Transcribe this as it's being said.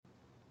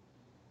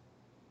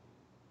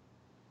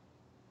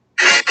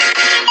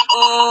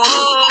the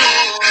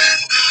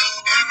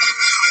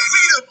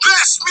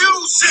best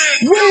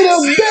music. We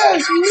the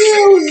best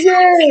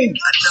music.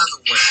 Another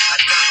one.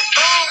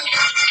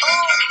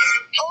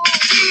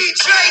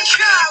 DJ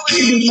Khaled.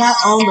 We do not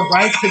own the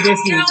rights to this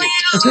music.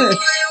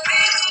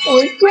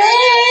 We're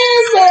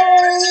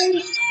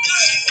crazy.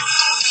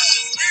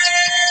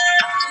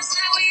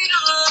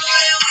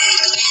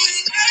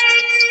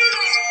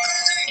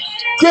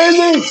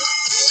 Crazy.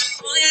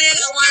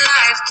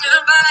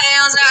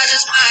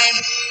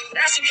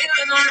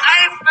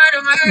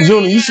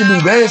 Junior, you should be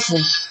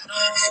dancing.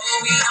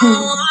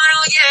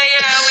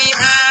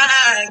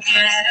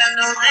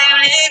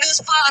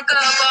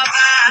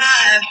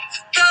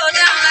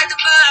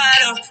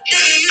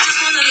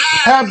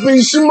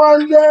 Happy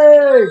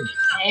Monday.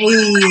 Hey.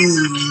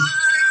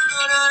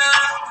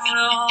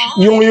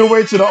 You on your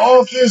way to the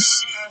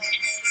office?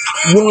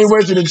 You on your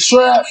way to the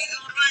trap?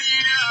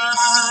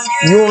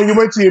 You on your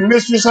way to your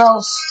mistress'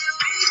 house?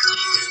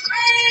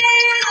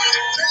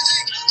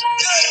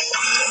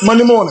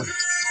 Monday morning.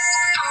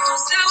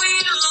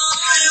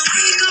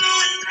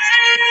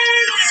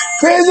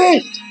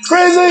 Crazy,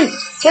 crazy,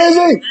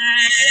 crazy.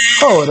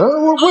 Hold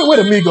on, where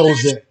the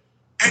Migos at?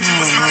 That's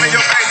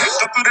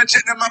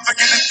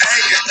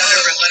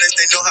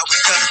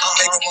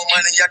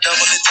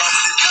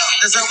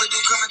how we do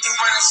coming through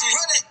running shit.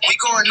 We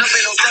going up,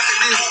 ain't no stopping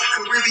this.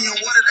 Caribbean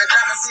water that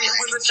diamonds in.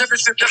 Win the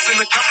championship, that's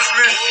an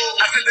accomplishment.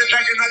 I sit there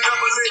back and I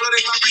double it. But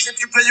if my bitch, if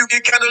you play, you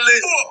get kinda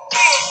lit.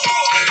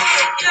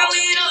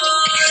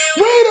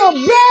 We the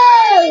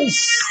best!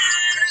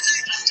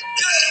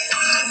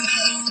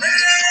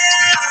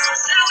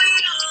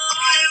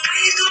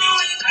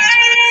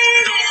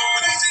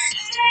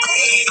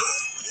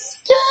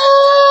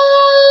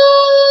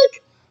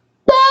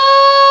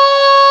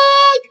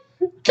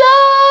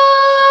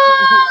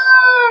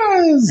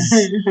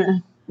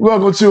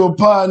 Welcome to a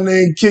pod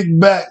named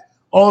Kickback,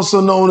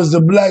 also known as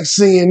the Black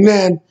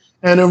CNN,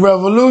 and the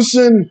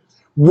revolution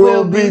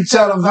will be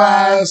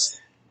televised.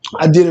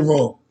 I did it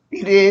wrong.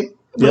 You did,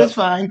 but it's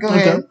fine. Go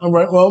ahead. All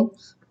right. Well,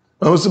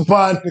 it's a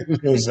pod.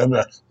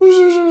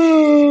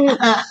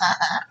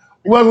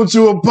 Welcome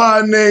to a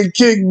pod named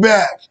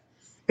Kickback.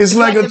 It's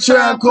like a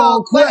Tribe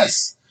Called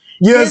Quest.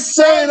 You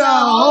say the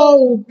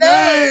whole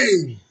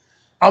thing.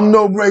 I'm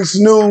No Breaks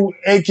New,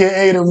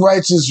 a.k.a. the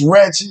Righteous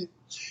Ratchet.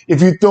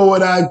 If you throw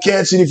it, I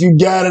catch it. If you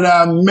got it,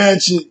 I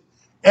match it.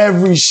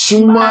 Every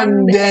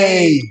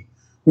Monday,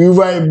 we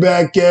right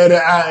back at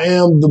it. I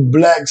am the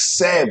Black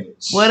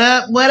Savage. What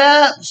up? What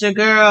up? It's your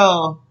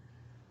girl,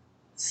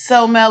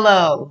 So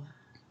Mellow.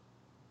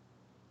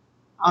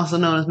 Also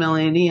known as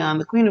Melanie Neon,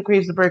 the Queen of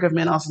Creeps, the Breaker of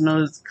Men, also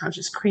known as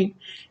Conscious Creep,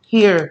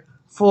 here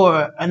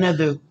for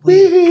another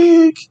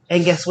week.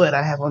 And guess what?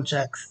 I have on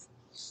Chucks.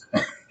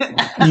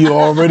 You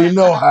already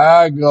know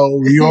how I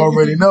go. You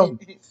already know.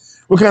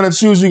 What kind of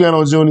shoes you got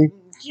on, Junie?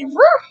 You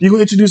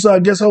gonna introduce our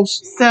guest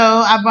host? So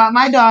I bought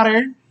my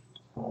daughter.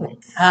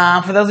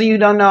 For those of you who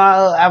don't know,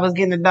 I was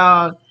getting a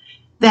dog.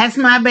 That's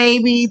my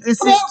baby.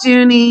 This is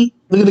Junie.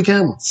 Look at the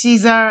camera.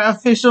 She's our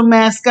official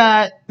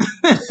mascot.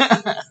 Look at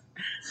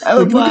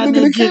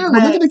the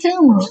camera. Look at the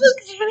camera.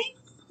 Look, Junie.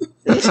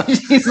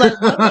 She's like,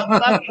 what the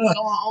fuck is going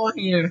on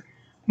here?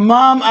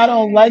 Mom, I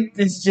don't like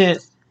this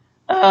shit.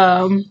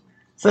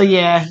 So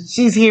yeah,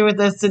 she's here with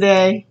us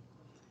today.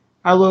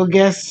 Our little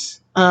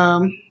guest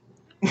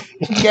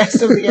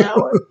guest of the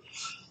hour.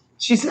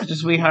 She's such a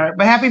sweetheart.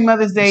 But happy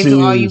Mother's Day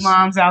to all you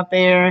moms out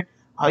there,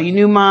 all you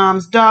new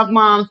moms, dog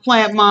moms,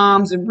 plant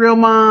moms, and real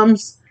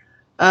moms.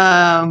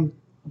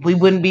 We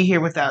wouldn't be here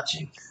without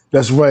you.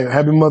 That's right.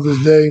 Happy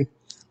Mother's Day.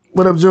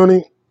 What up,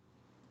 Junie?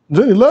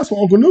 Junie loves my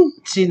Uncle New.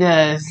 She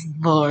does,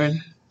 Lord.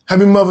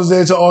 Happy Mother's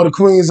Day to all the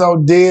queens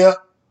out there.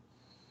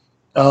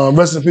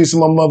 Rest in peace to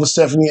my mother,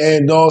 Stephanie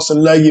Ann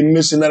Dawson. Love you,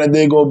 miss you. Not a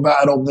day go by,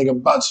 I don't think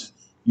about you.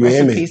 You Rest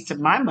hear in me? peace to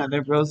my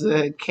mother,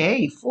 Rosa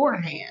K.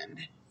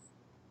 Forehand.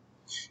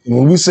 And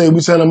when we say we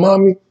tell her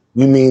mommy,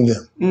 we mean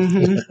them.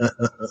 Mm-hmm.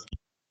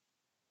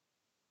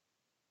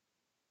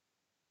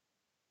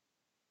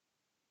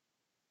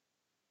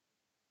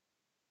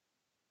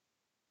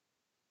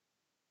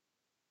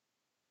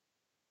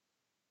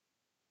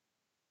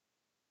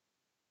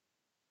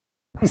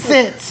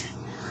 Sit.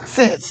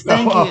 Thank you.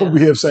 I hope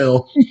we have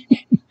sound.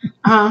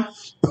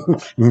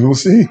 We're gonna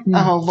see.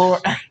 Oh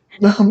Lord.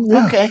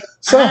 Yeah. Okay.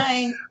 So,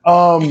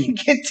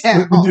 get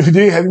down.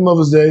 Happy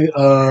Mother's Day.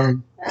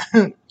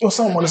 What's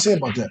something I want to say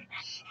about that?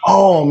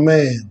 Oh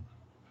man.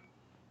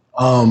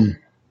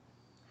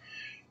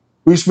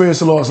 We experienced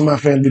the loss of my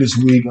family this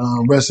week.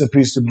 Rest in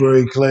peace to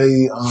Barry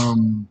Clay,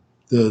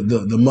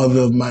 the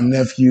mother of my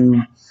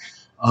nephew.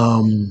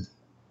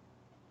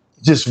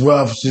 Just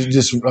rough,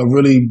 just a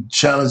really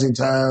challenging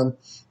time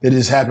that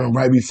just happened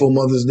right before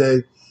Mother's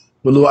Day.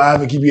 But little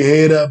Ivan, keep your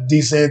head up.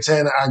 D.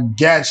 Santana, I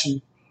got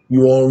you.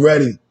 You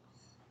already.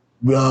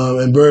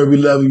 And Bird, we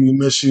love you. We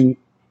miss you.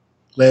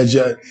 Glad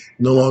you're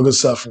no longer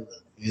suffering.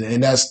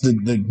 And that's the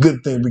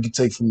good thing we can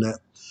take from that.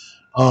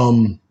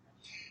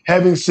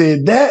 Having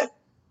said that,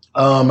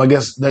 I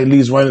guess that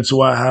leads right into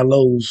our high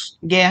lows.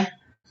 Yeah.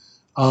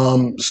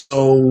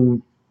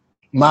 So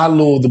my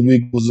low of the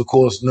week was, of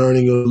course,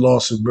 learning of the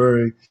loss of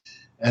Barry.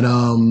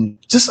 And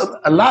just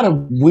a lot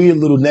of weird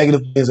little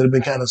negative things that have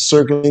been kind of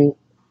circling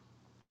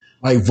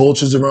like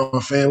vultures around my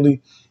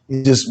family.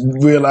 And just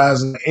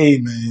realizing, hey,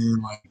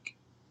 man, like,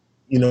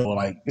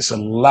 like it's a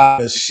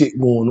lot of shit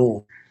going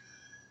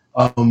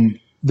on.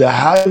 The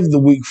high of the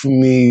week for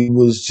me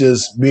was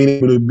just being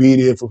able to be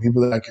there for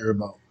people that I care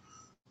about.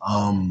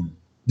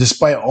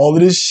 Despite all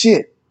of this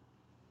shit,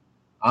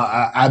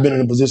 I've been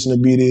in a position to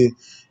be there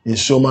and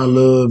show my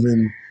love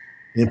and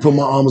put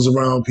my arms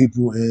around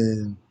people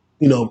and,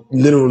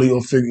 literally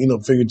or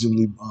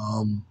figuratively.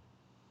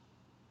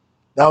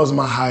 That was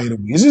my high of the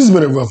week. It's just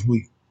been a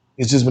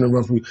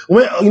rough week.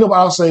 Well,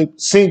 I'll say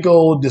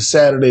Cinco de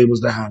Saturday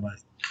was the highlight.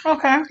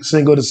 Okay.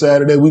 Cinco de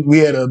Saturday. We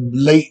had a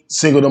late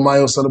Cinco de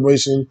Mayo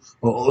celebration,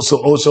 or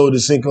also Ocho de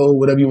Cinco,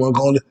 whatever you want to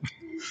call it.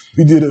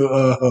 We did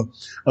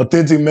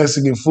authentic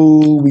Mexican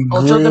food. We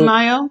Ocho de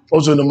Mayo?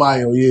 Ocho de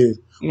Mayo, yeah.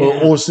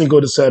 Or Cinco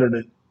de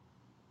Saturday.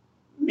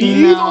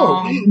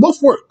 No.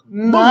 Both work.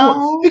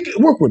 No. It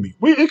can work with me.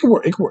 It can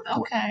work.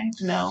 Okay.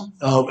 No.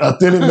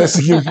 Authentic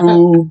Mexican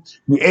food.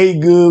 We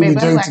ate good. We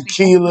drank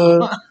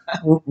tequila.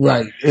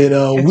 Right.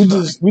 And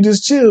we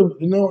just chilled,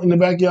 in the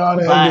backyard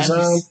and had a good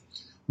time.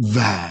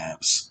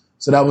 Vibes.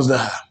 So that was the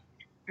high.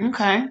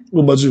 Okay.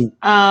 What about you?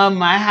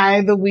 My high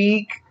of the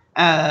week.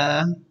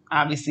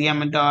 Obviously,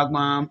 I'm a dog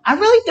mom. I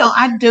really don't.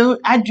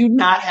 I do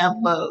not have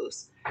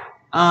lows.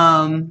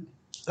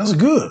 That's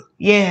good.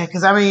 Yeah,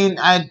 because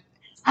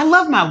I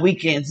love my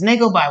weekends and they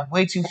go by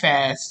way too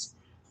fast.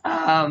 But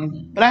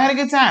I had a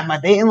good time. My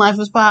dating life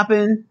was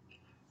popping.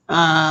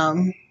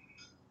 Yeah,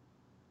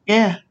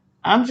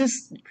 I'm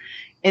just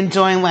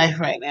enjoying life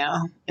right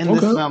now in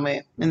this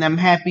moment, and I'm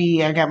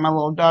happy. I got my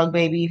little dog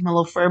baby, my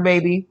little fur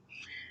baby.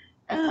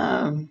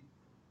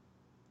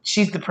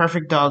 She's the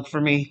perfect dog for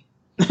me.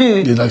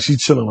 Yeah, like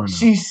she's chilling right now.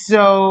 She's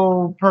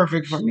so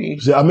perfect for me.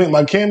 I make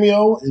my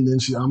cameo, and then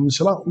I'm gonna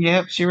chill out.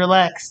 Yep, she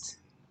relaxed.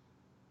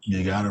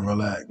 You gotta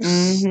relax.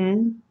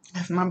 Mm-hmm.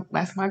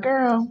 That's my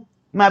girl,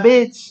 my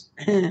bitch.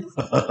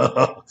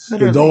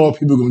 Don't all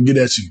people gonna get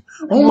at you.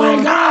 Oh my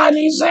God,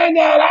 he said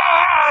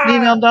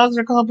that. Dogs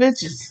are called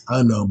bitches.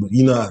 I know, but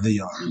you know how they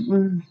are.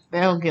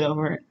 They'll get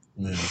over it.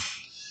 Yeah.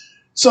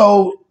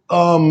 So,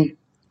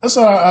 that's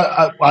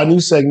our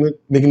new segment,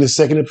 making the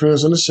second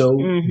appearance on the show.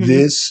 Mm-hmm.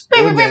 This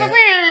or that.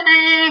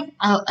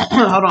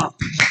 Hold on.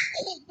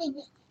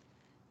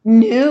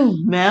 New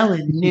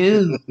melon,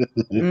 new.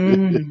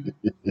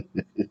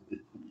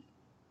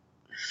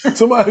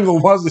 Somebody gonna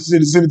watch this shit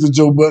and send it to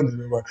Joe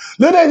Budden. Like,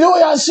 let that do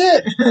y'all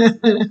shit.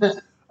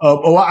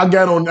 I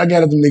got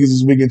at them niggas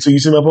this weekend too. You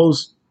see my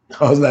post?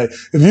 I was like,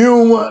 if you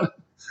don't want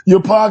your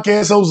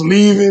podcast host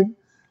leaving,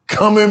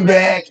 coming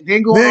back,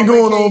 then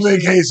going on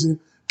vacation,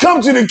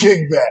 come to the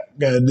kickback.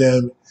 God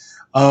damn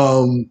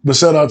it. But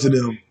shout out to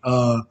them.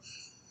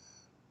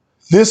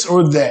 This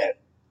or that.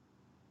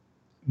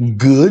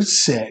 Good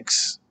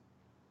sex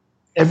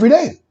every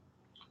day.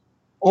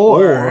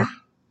 Or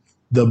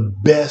the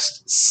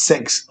best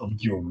sex of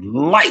your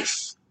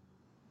life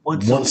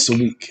once a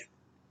week.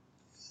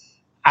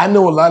 I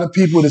know a lot of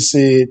people that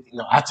said,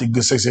 I take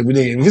good sex every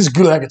day. If it's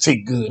good, I can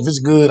take good. If it's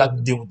good, I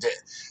can deal with that.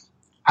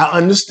 I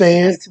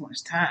understand. That's too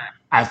much time.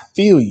 I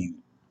feel you.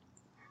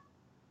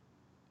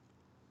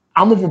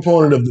 I'm a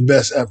proponent of the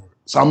best ever.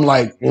 So I'm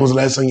like, when was the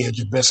last time you had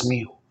your best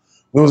meal?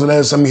 When was the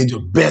last time you had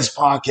your best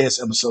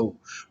podcast episode?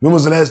 When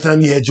was the last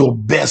time you had your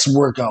best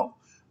workout?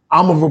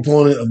 I'm a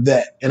proponent of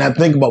that. And I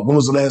think about when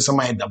was the last time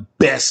I had the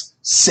best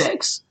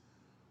sex?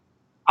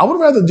 I would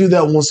rather do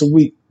that once a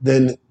week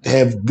than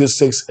have good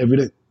sex every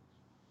day.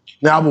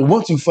 Now, I would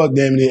want to fuck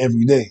damn near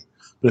every day.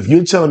 But if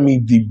you're telling me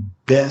the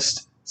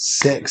best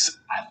sex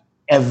I've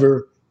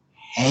ever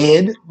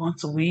had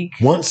once a week,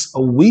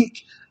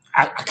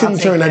 I couldn't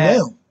turn that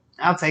down.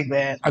 I'll take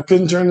that. I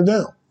couldn't turn it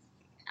down.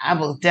 I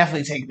will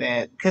definitely take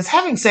that. Because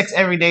having sex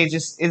every day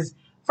just is,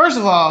 first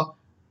of all,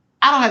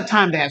 I don't have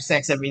time to have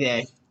sex every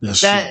day.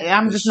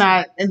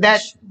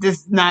 That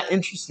does not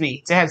interest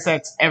me to have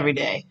sex every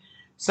day.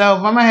 So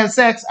if I'm gonna have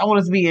sex, I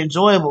want it to be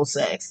enjoyable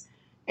sex.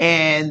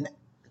 And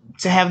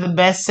to have the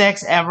best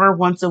sex ever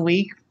once a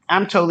week,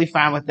 I'm totally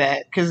fine with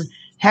that. Because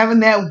having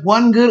that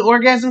one good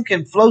orgasm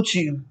can float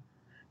you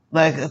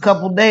like a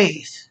couple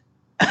days.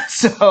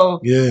 So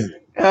yeah.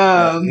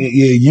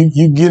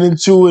 You get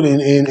into it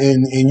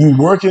and you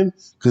working,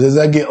 because as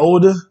I get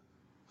older,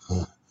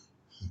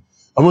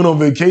 I went on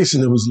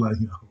vacation. It was like,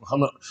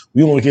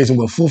 we went on vacation,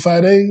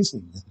 4-5 days?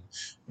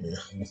 Yeah.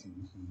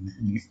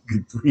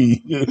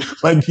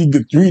 Might be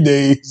good 3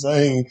 days.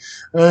 I'd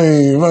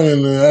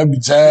be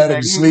tired,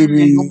 I'd be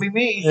sleepy. Ain't gonna be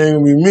me. Ain't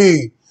gonna be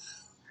me.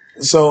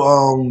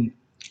 So,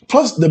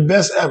 plus the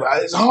best ever.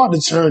 It's hard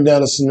to turn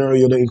down a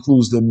scenario that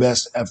includes the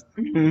best ever.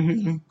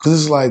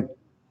 Because it's like,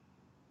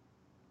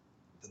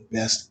 the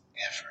best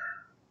ever.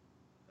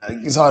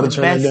 It's hard to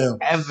turn it down.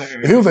 Ever.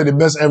 If it was like the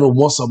best ever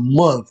once a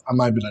month, I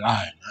might be like, all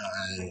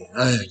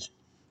right.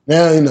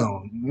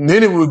 Now,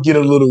 then it would get a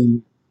little,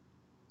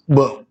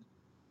 but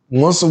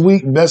once a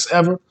week, best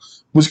ever,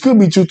 which could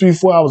be 2, 3,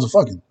 4 hours of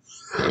fucking.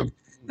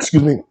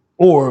 Excuse me.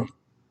 Or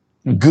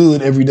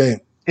good every day.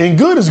 And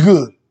good is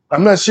good.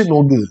 I'm not shitting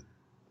on good.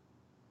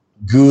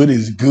 Good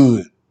is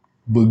good.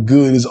 But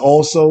good is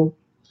also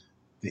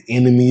the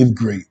enemy of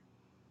great.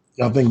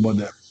 Y'all think about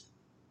that.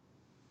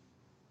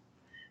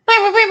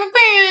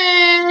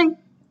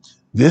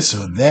 This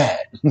or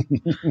that.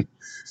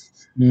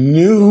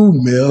 New,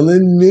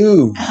 Melon,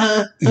 new.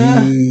 Oh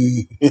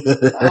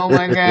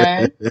my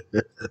God.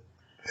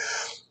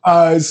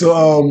 All right,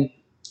 so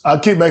our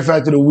kickback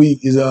fact of the week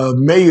is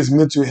May is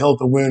Mental Health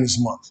Awareness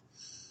Month.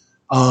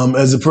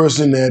 As a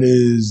person that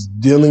is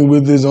dealing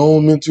with his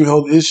own mental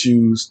health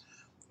issues,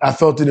 I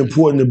felt it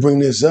important to bring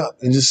this up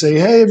and just say,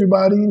 hey,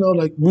 everybody,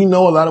 like we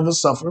know a lot of us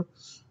suffer,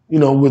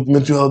 with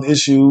mental health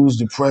issues,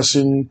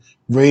 depression,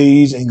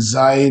 rage,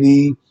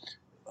 anxiety,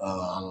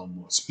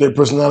 split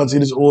personality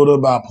disorder,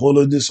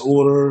 bipolar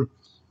disorder,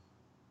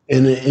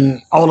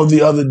 and all of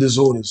the other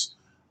disorders.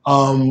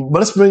 But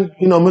let's bring,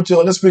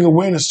 let's bring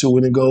awareness to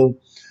it and go,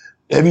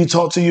 have you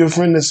talked to your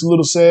friend that's a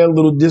little sad, a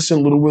little distant,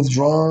 a little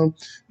withdrawn?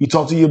 You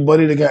talk to your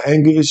buddy that got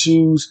anger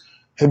issues?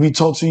 Have you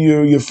talked to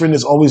your friend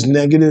that's always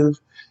negative?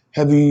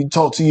 Have you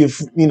talked to your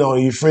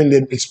friend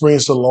that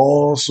experienced a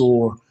loss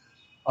or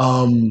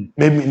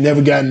maybe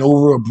never gotten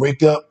over a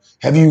breakup?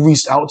 Have you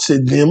reached out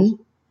to them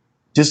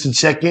just to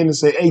check in and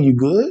say, hey, you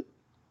good?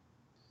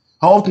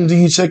 How often do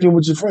you check in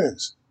with your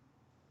friends?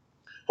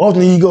 How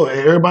often do you go, hey,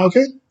 everybody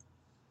okay?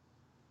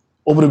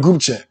 Over the group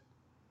chat.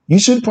 You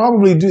should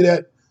probably do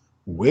that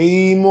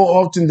way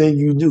more often than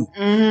you do.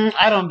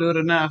 I don't do it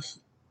enough.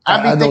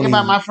 I be thinking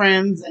about my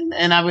friends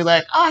and I'll be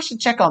like, oh, I should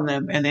check on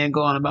them and then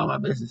go on about my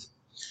business.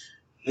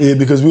 Yeah,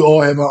 because we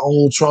all have our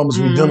own traumas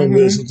we're dealing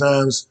with.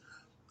 Sometimes,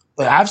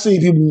 like I've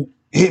seen people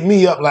hit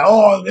me up like,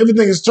 oh,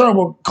 everything is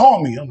terrible.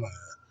 Call me. I'm like,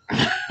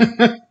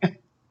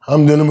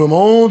 I'm dealing with my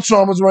own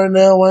traumas right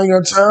now. I ain't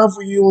got time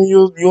for you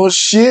and your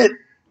shit.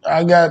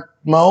 I got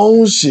my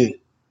own shit.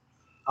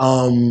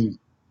 And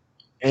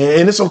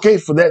it's okay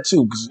for that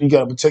too, because you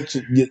got to protect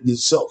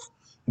yourself.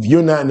 If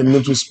you're not in the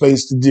mental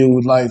space to deal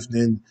with life,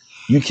 then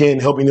you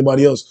can't help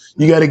anybody else.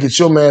 You got to get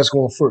your mask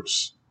on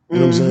first. You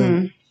know what I'm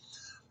saying?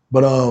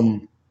 But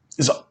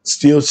it's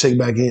still check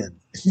back in.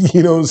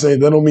 You know what I'm saying?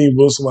 That don't mean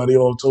blow somebody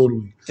off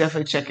totally.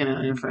 Definitely checking in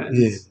on your friends.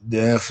 Yeah,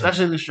 definitely.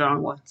 Especially the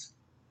strong ones.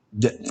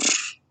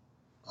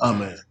 Oh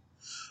man.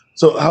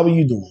 So how are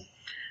you doing?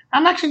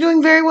 I'm actually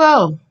doing very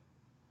well.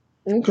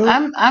 Okay.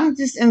 I'm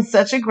just in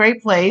such a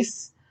great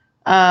place.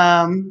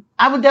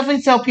 I would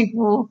definitely tell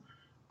people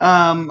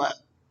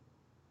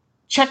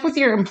check with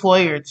your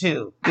employer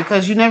too,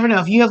 because you never know.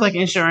 If you have like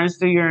insurance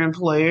through your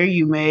employer,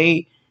 you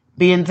may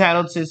be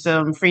entitled to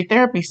some free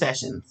therapy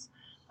sessions.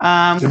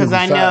 Because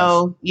I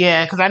know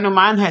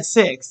mine has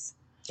 6.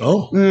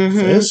 Oh,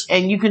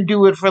 and you can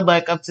do it for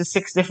like up to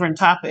 6 different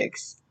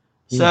topics.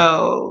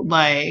 So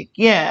like,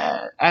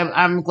 yeah,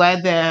 I'm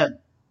glad that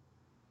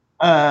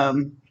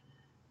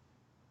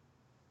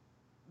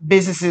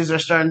businesses are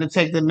starting to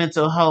take the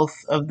mental health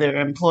of their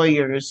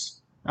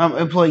employees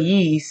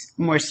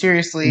more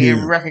seriously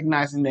and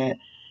recognizing that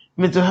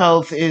mental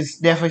health is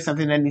definitely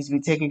something that needs to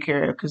be taken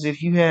care of. Because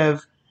if you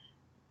have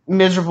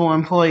miserable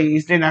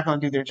employees, they're not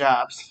going to do their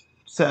jobs.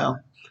 So,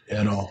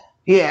 at all.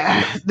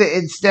 Yeah,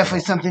 it's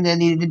definitely something that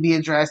needed to be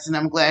addressed, and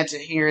I'm glad to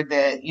hear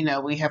that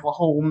we have a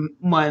whole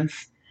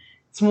month.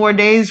 It's more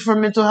days for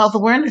mental health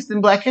awareness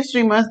than Black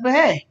History Month, but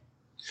hey.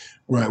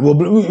 Right. Well,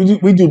 but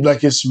we do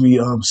Black History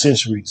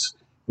centuries.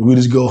 We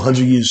just go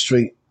 100 years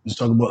straight. Just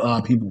talk about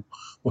our people.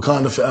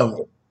 Wakanda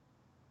forever.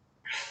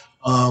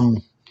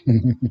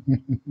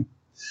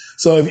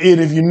 So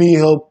if you need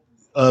help,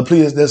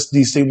 please, let's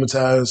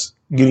destigmatize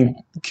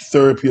getting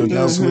therapy or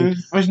counseling.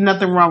 There's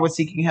nothing wrong with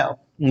seeking help.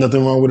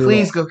 Nothing wrong with it.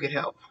 Please go get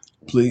help.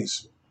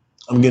 Please.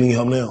 I'm getting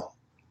help now.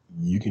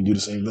 You can do the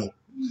same thing.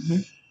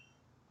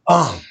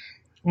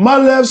 My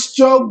left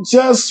stroke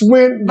just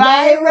went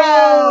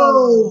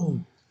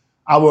viral.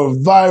 Our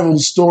viral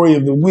story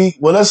of the week.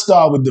 Well, let's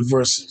start with the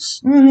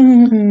Verzuz.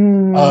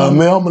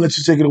 Mel, I'm gonna let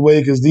you take it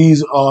away because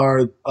these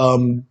are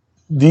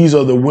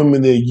the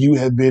women that you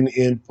have been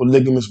in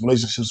polygamous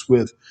relationships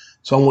with.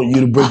 So I want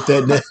you to break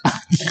that down.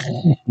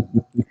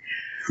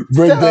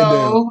 That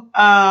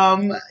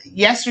down.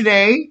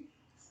 Yesterday,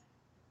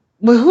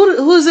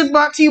 who's it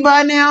brought to you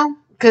by now?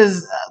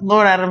 Because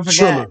Lord, I don't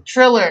forget.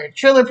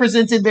 Triller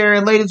presented their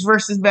latest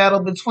versus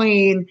battle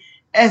between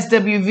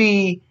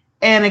SWV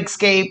and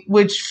Escape,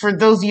 which for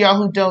those of y'all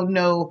who don't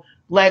know,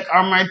 like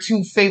are my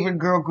 2 favorite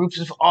girl groups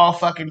of all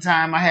fucking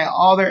time. I had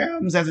all their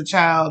albums as a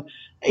child.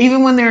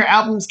 Even when their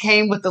albums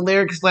came with the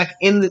lyrics like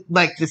in the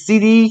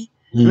CD,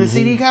 the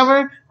CD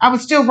cover, I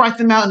would still write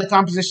them out in the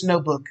composition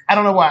notebook. I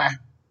don't know why.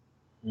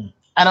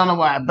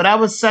 But I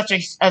was such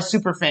a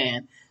super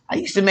fan. I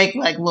used to make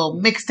like little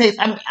mixtapes.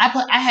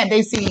 I had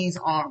their CDs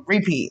on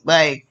repeat.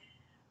 Like,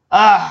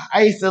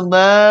 I used to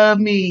love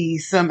me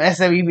some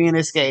SWV and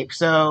Escape.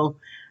 So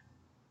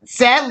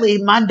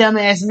sadly, my dumb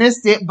ass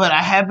missed it, but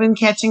I have been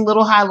catching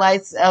little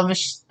highlights of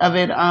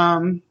it.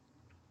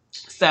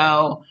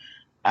 So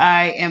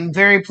I am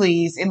very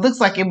pleased. It looks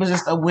like it was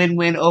just a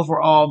win-win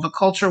overall. The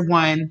culture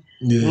won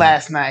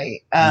last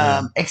night.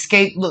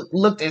 Escape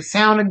looked and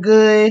sounded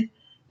good.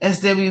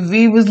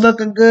 SWV was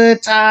looking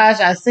good. Taj,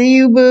 I see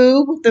you,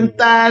 boo, with them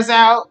thighs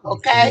out.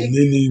 Okay.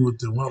 Lily with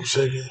the rump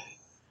shaking.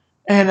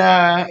 And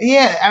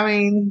yeah, I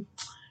mean,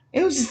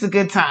 it was just a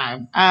good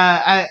time.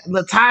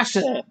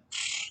 Latasha,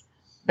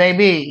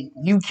 baby,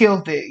 you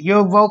killed it.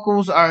 Your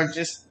vocals are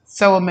just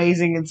so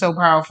amazing and so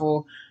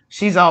powerful.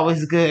 She's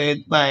always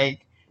good.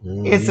 Like,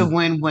 it's a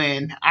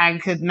win-win. I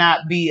could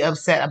not be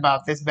upset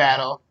about this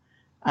battle.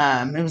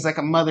 It was like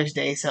a Mother's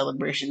Day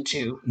celebration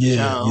too.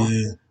 Yeah.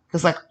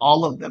 Because like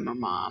all of them are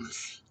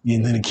moms. Yeah,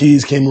 and then the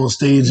kids came on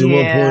stage at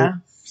one point.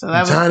 So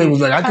that Tiny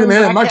was like, I couldn't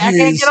handle my kids. I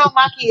can't get all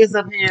my kids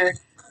up here.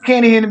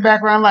 Can't hear in the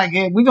background like,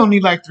 yeah, we're gonna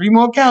need like 3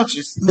 more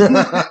couches. It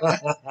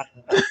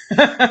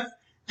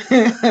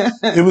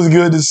was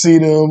good to see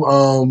them.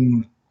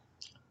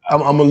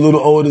 I'm a little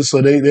older,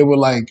 so they were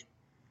like,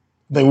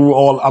 we were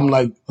all. I'm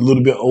like a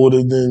little bit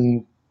older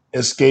than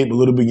Escape, a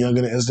little bit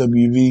younger than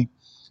SWV,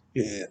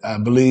 yeah, I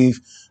believe.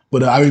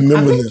 But I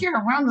remember. I think you're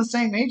around the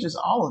same age as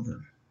all of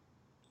them.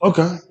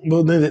 Okay,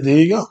 well then there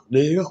you go.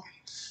 There you go.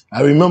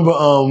 I remember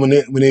when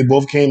they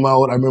both came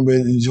out. I remember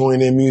enjoying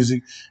their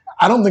music.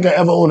 I don't think I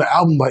ever owned an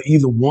album by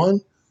either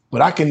one,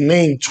 but I can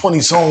name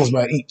 20 songs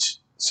by each.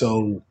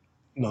 So,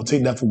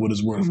 take that for what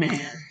it's worth. Man.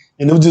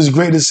 And it was just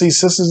great to see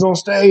sisters on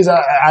stage.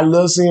 I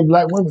love seeing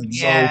black women.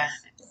 Yeah.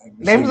 So,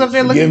 they was up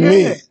there looking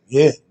good.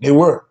 Yeah, they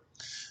were.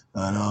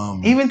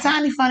 And, even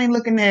Tiny Funny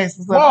looking ass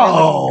was up there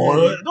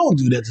looking good. Don't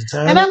do that to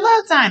Tiny. And I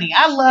love Tiny.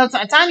 I love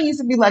Tiny. Tiny used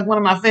to be like one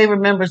of my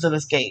favorite members of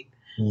Escape.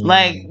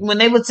 Like when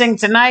they would sing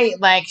Tonight,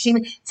 like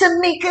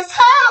Tamika's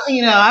how,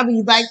 I'd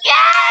be like, yeah.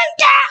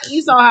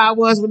 You saw how it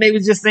was when they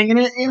was just singing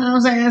it, you know what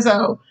I'm saying?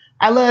 So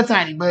I love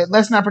Tiny, but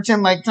let's not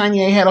pretend like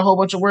Tiny ain't had a whole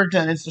bunch of work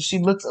done, and so she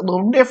looks a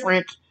little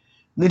different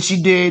than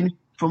she did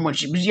from when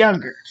she was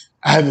younger.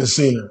 I haven't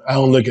seen her. I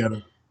don't look at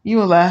her.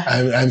 You a lie. I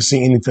haven't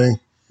seen anything.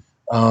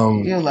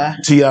 You a lie.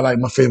 T.I. like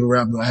my favorite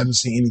rapper. I haven't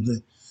seen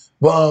anything.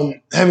 But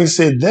having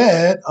said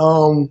that,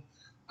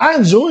 I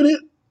enjoyed it.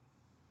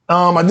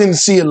 I didn't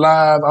see it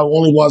live. I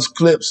only watched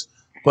clips.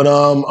 But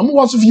I'm gonna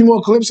watch a few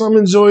more clips. I'm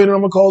enjoying it. I'm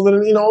gonna call it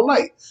a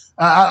night.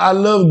 I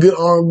love good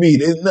R&B.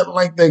 There's nothing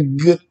like that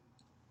good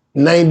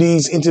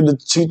 90s into the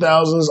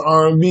 2000s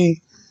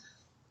R&B.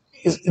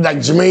 It's like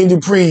Jermaine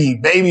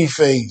Dupri,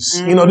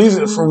 Babyface. Mm-hmm. These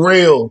are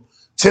Pharrell,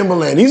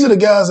 Timberland. These are the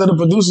guys that are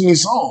producing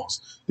these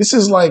songs. This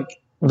is like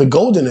the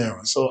golden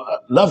era. So I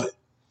love it.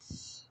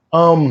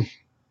 Our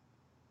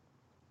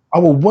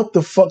what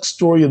the fuck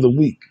story of the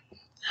week.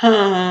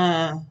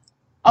 Oh,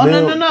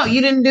 no.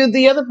 You didn't do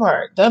the other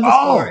part. The other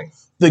story.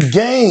 The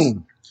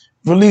Game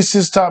released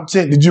his top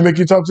 10. Did you make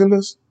your top 10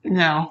 list?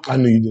 No. I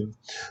knew you did.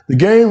 The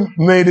Game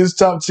made his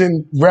top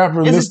 10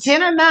 rapper list. Is it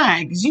 10 or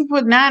 9? Because you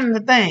put 9 in the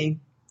thing.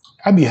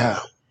 I'd be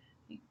high.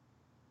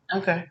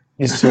 Okay.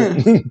 It's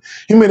 10.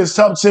 He made his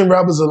top 10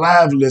 rappers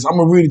alive list. I'm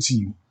going to read it to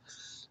you.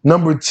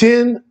 Number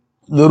 10,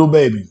 Lil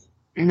Baby.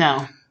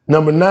 No.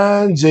 Number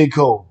 9, J.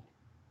 Cole.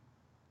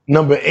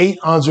 Number 8,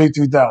 Andre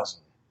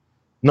 3000.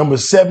 Number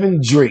 7,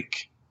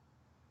 Drake.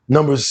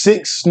 Number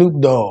 6,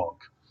 Snoop Dogg.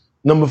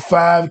 Number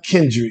 5,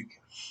 Kendrick.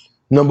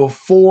 Number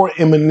 4,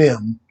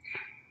 Eminem.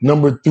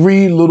 Number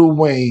 3, Lil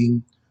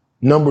Wayne.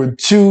 Number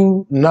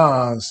 2,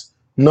 Nas.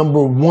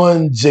 Number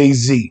 1,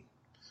 Jay-Z.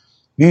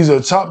 These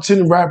are top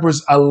 10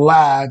 rappers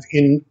alive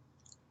in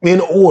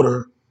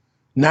order,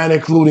 not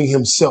including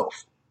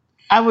himself.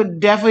 I would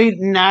definitely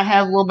not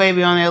have Lil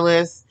Baby on their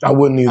list. I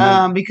wouldn't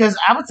either. Because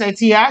I would say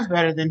T.I.'s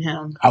better than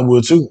him. I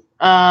would too.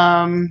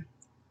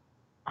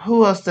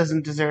 Who else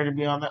doesn't deserve to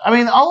be on there? I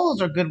mean, all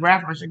those are good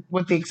rappers,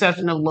 with the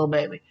exception of Lil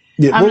Baby.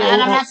 Yeah, and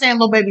I'm not saying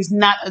Lil Baby's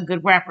not a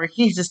good rapper.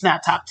 He's just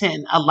not top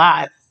 10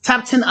 alive.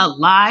 Top 10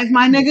 alive,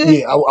 my nigga?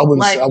 Yeah, I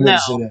wouldn't say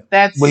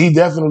that. But he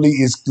definitely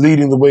is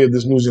leading the way of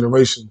this new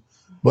generation.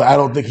 But I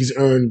don't think he's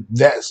earned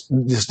that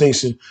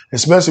distinction,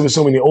 especially with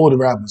so many older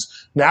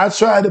rappers. Now, I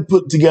tried to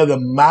put together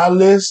my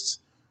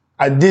list.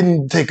 I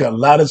didn't take a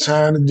lot of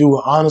time to do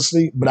it,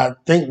 honestly, but I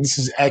think this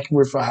is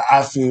accurate for how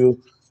I feel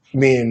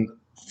being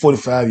a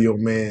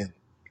 45-year-old man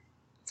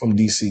from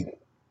D.C.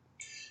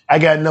 I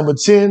got number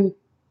 10.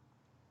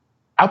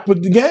 I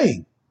put The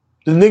Game,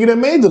 the nigga that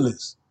made the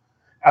list.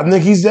 I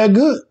think he's that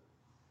good.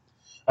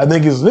 I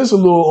think his list a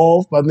little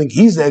off, but I think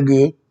he's that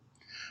good.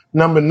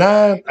 Number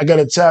 9, I got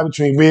a tie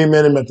between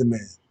Redman and Method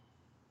Man.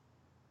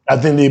 I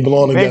think they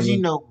belong together.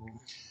 Reggie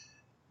Noble.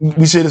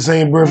 We share the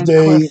same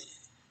birthday,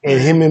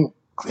 and him and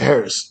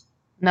Harris.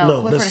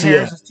 No, Clifford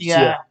Harris is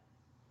T.I.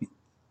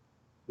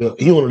 Yeah,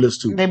 he on the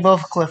list too. They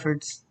both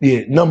Cliffords.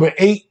 Yeah, number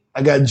 8,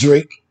 I got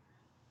Drake.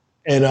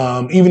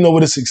 And even though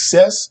with his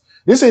success,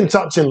 this ain't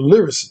top 10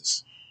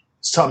 lyricists.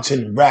 It's top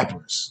 10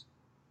 rappers.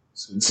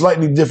 So it's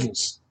slightly different.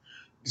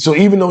 So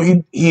even though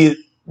he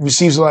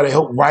receives a lot of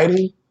help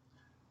writing,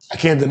 I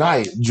can't deny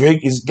it.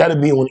 Drake has got to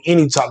be on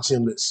any top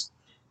 10 list.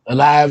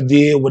 Alive,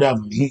 dead,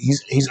 whatever.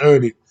 He's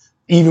earned it,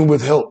 even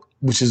with help,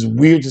 which is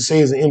weird to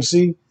say as an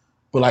MC,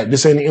 but like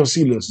this ain't an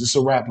MC list. This is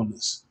a rapper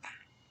list.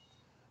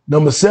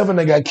 Number 7,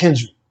 I got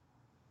Kendrick.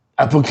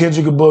 I put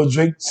Kendrick above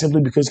Drake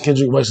simply because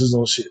Kendrick writes his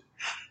own shit.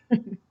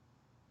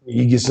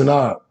 He gets an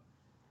nod.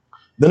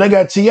 Then I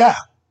got T.I.,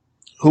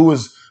 who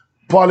is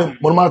probably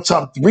one of my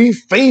top 3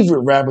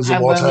 favorite rappers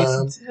of all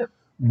time.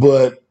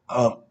 But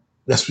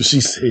that's what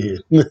she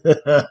said.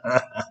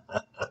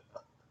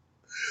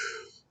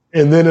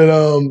 And then at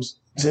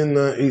 10,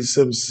 9, 8,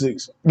 7,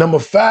 6. Number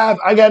 5,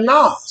 I got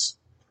Nas.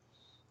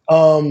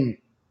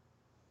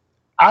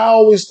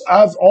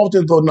 I've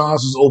often thought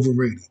Nas is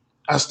overrated.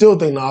 I still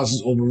think Nas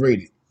is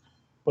overrated.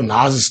 But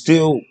Nas is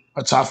still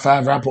a top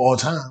 5 rapper all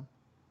time.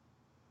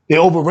 They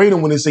overrate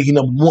him when they say he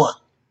number 1.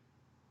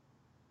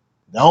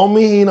 That don't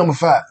mean he number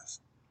 5.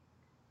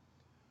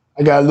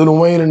 I got Lil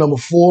Wayne at number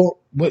 4.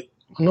 But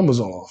my numbers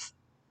are off.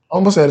 I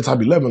almost had a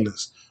top 11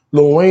 list.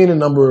 Lil Wayne at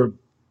number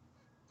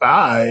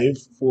 5,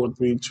 4,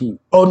 3, 2.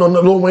 Oh, no,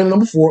 Lil Wayne at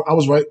number 4. I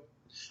was right.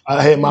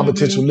 I had my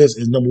potential list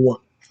as number 1.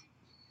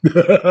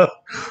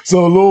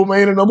 So Lil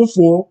Wayne at number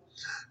 4,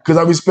 because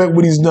I respect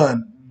what he's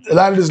done. A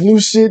lot of this new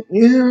shit,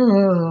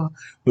 yeah,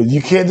 but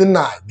you can't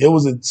deny it. There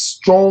was a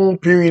strong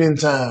period in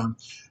time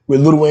where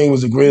Lil Wayne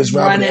was the greatest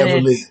rapper that ever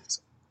lived.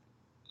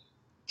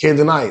 Can't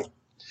deny it.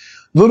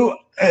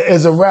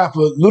 As a rapper,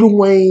 Lil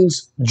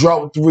Wayne's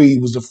Drought 3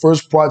 was the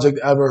first project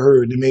I ever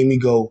heard that made me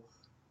go,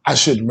 I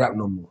shouldn't rap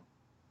no more.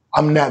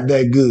 I'm not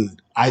that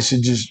good. I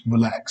should just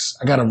relax.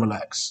 I gotta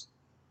relax.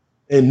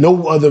 And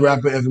no other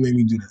rapper ever made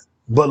me do that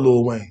but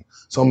Lil Wayne.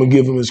 So I'm gonna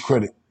give him his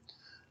credit.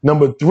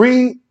 Number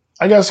 3,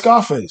 I got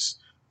Scarface.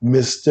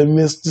 Mr.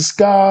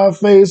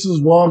 Scarface was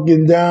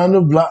walking down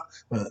the block.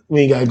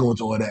 We ain't gotta go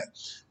into all that.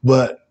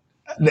 But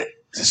the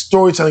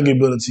storytelling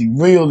ability,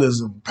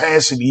 realism,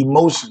 passion,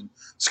 emotion.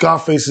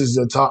 Scarface is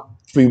the top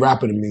 3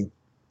 rapper to me.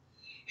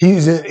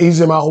 He's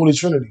in my holy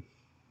trinity.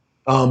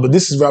 But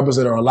this is rappers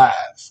that are alive.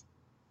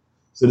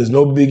 So there's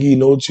no Biggie,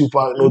 no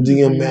Tupac, no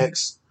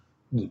DMX.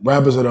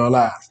 Rappers that are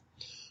alive.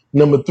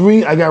 Number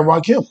 3, I got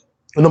Rakim.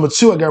 Number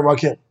 2, I got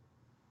Rakim,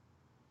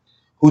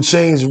 who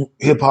changed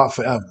hip-hop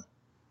forever.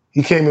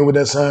 He came in with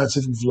that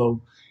scientific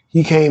flow.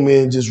 He came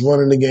in just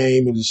running the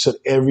game and just shut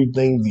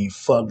everything the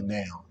fuck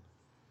down.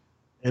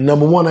 And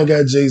number 1, I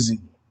got Jay-Z.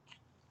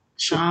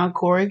 Sean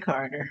Corey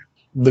Carter.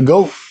 The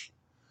GOAT.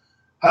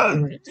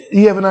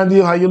 You have an idea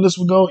of how your list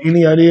would go?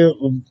 Any idea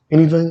of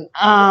anything?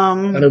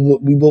 Out of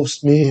what we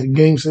both, me and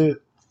Game said?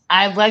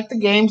 I like the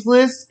Games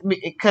list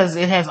because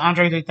it has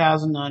Andre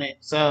 3000 on it.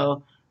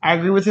 So I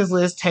agree with his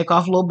list. Take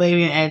off Lil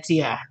Baby and add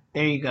T.I.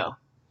 There you go.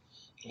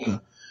 Yeah.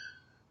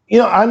 You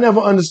know, I never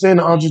understand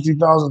the Andre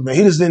 3000 thing.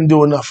 He just didn't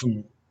do enough for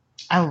me.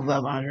 I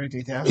love Andre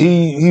 3000.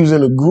 He was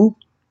in a group.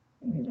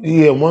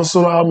 He had one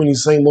solo album and he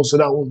sang most of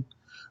that one.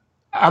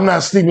 I'm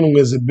not sleeping on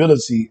his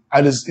ability.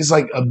 It's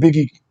like a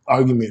Biggie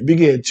argument.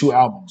 Biggie had 2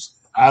 albums.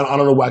 I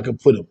don't know where I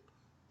could put him.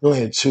 He only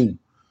had 2.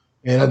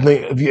 And I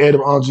think if you add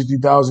him Andre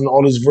 3000,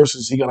 all his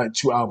verses, he got like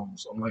 2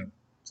 albums. I'm like,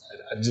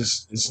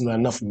 it's not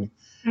enough for me.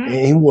 And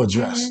he wore a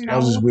dress. That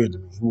was just weird to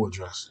me. He wore a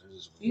dress.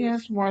 He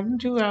has more than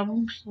 2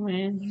 albums. I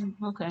mean,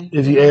 okay.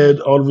 If you add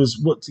all of his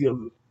what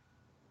together?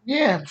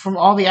 Yeah, from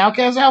all the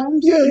Outkast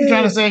albums? Yeah. You're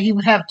trying to say he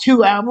would have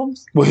 2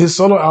 albums? Well, his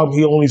solo album,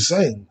 he only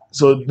sang.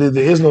 So there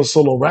is no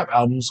solo rap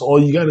album. So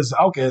all you got is the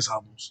Outkast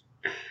albums.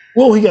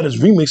 Well, he got his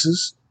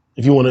remixes,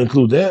 if you want to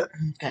include that.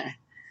 Okay.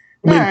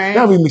 I mean,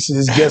 not remixes,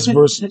 his guest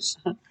verses.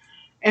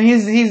 And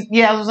he's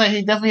I was like,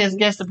 he definitely has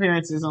guest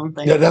appearances on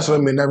things. Yeah, that's what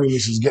I mean. Not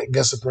remixes,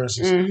 guest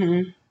appearances.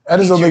 Mm-hmm. I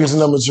just don't think it's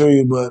enough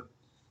material, but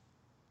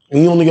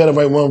when you only got to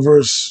write 1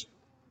 verse,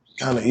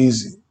 kind of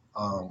easy.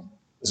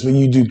 It's when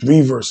you do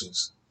 3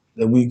 verses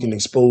that we can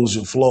expose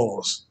your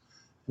flaws.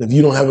 And if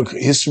you don't have a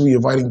history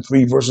of writing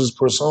 3 verses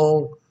per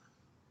song,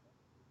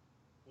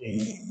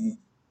 you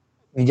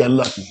got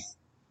lucky.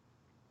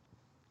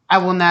 I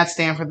will not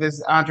stand for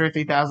this Andre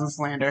 3000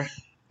 slander.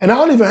 And I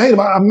don't even hate him.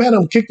 I met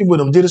him, kicked it with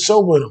him, did a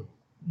show with him,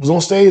 was on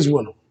stage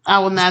with him. I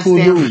will not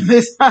stand for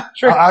this Andre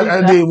 3000.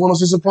 I did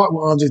 106 Apart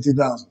with Andre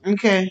 3000.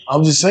 Okay.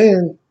 I'm just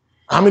saying,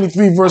 how many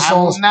 3-verse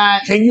songs?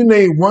 Can you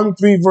name 1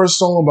 3-verse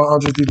song by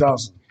Andre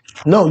 3000?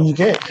 No, you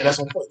can't. And that's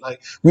my point.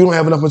 Like, we don't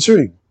have enough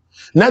material.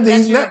 Not that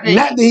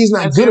he's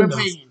not good enough.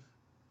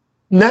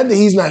 Not that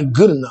he's not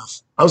good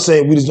enough. I'm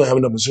saying we just don't have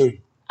enough material.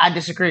 I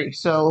disagree.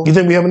 So you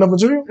think we have enough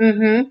material?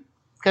 Mm-hmm.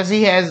 Because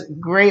he has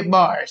great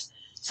bars.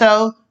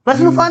 So let's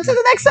move on to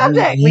the next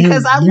subject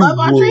because I love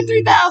Andre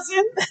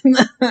 3000.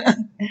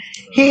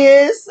 He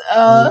is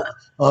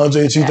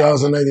Andre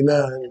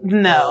 2099.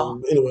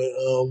 No. Anyway,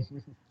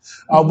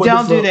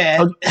 don't do that.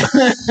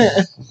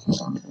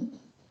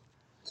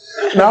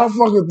 Now I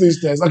fuck with 3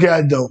 stacks. Okay,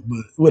 I don't, but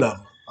whatever.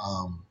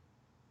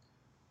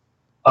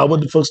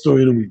 What the fuck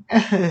story of the week?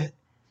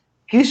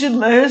 Keisha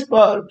Lance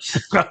Bottoms.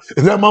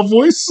 Is that my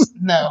voice?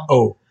 No.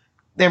 Oh.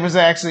 There was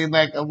actually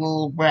like a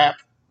little rap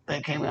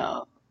that came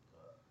out.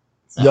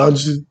 So. Y'all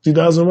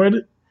 2000 read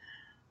it?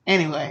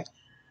 Anyway.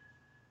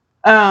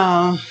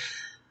 Keisha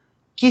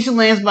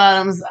Lance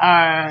Bottoms,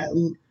 our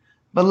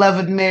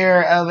beloved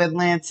mayor of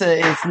Atlanta,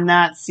 is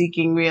not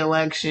seeking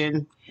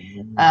re-election.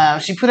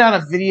 She put out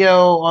a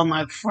video on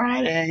like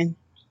Friday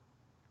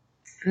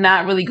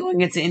not really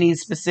going into any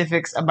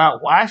specifics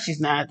about why she's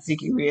not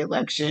seeking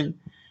re-election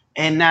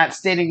and not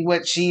stating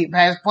what she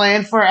has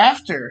planned for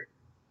after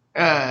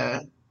uh,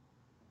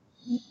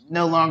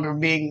 no longer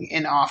being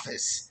in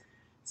office.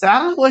 So I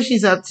don't know what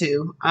she's up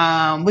to.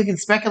 We can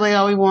speculate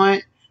all we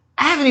want.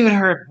 I haven't even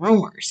heard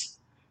rumors.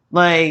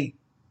 Like,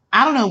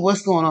 I don't know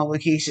what's going on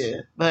with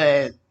Keisha,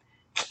 but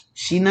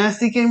she not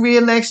seeking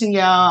re-election,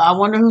 y'all. I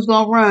wonder who's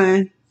gonna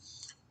run.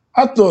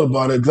 I thought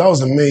about it because I was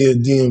the mayor of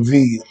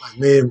DMV, like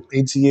mayor of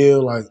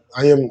ATL. Like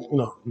I am,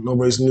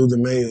 nobody's new the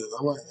mayor.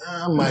 I'm like,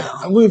 I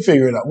might. We'll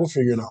figure it out. We'll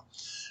figure it out.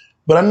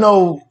 But I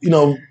know,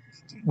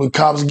 with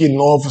cops getting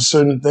off for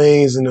certain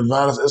things and the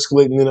violence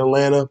escalating in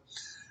Atlanta,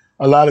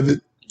 a lot of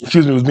it,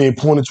 was being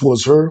pointed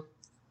towards her.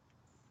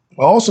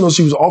 I also know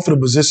she was offered a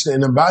position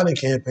in the Biden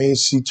campaign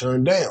she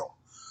turned down.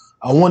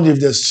 I wonder if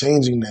that's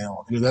changing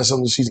now, and if that's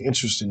something she's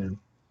interested in.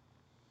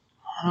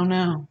 I don't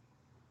know.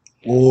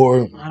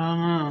 Or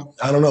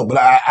I don't know.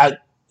 But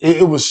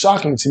it was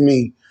shocking to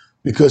me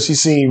because she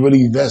seemed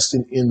really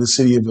vested in the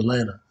city of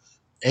Atlanta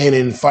and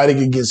in fighting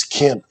against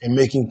Kemp and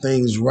making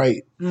things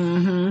right.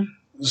 Mm-hmm.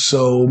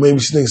 So maybe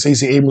she thinks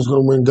Stacey Abrams is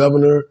going to win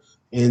governor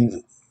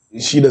and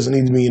she doesn't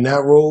need to be in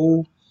that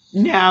role.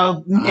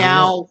 Now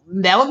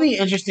that would be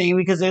interesting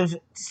because if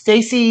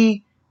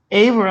Stacey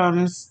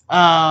Abrams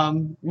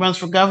runs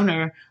for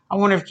governor, I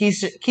wonder if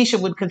Keisha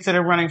would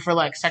consider running for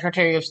like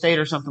Secretary of State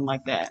or something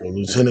like that. Or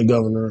lieutenant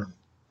governor.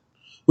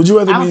 Would you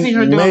rather be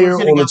mayor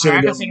or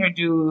lieutenant governor?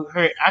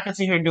 I can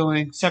see her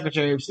doing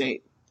Secretary of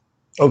State.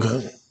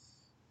 Okay.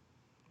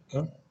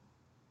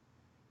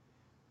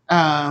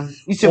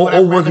 You said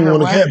or working on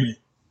the cabinet,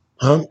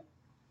 huh?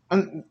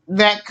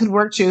 That could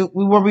work too.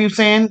 What were you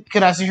saying?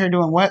 Could I see her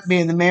doing what?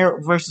 Being the mayor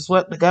versus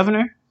what? The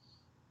governor?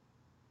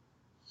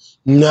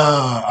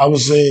 Nah, I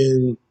was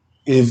saying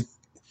if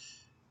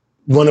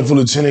running for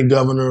lieutenant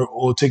governor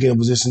or taking a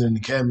position in the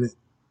cabinet.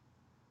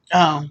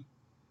 Oh.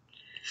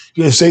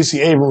 If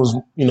Stacey Abrams,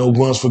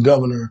 runs for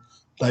governor,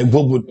 like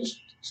what would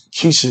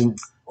Keisha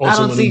I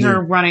don't see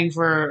her running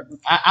for.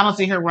 I don't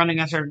see her running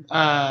as her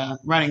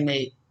running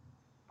mate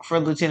for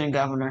lieutenant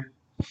governor.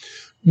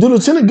 Do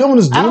lieutenant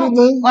governors do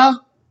anything?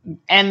 Well,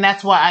 and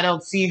that's why I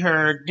don't see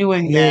her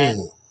doing that.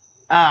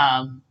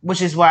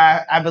 Which is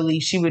why I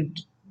believe she would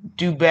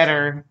do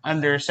better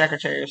under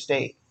Secretary of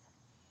State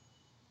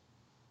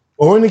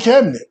or in the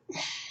cabinet.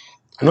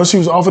 I know she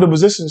was offered a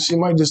position; she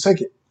might just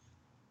take it.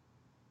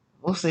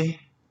 We'll see.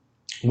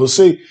 We'll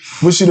see.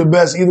 Wish you the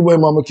best. Either way,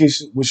 Mama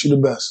Keisha, wish you the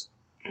best.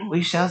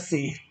 We shall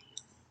see.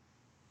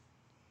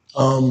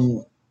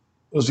 But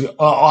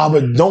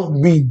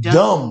Don't Be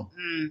Dumb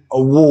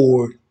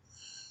award.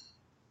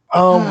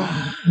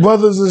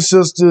 Brothers and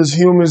sisters,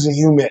 humans and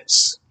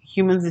humettes.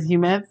 Humans and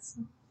humettes?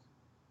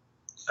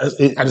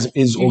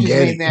 It's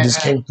organic. It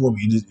just came through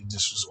me. It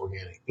just was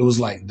organic. It was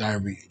like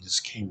diarrhea. It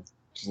just came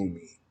through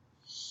me.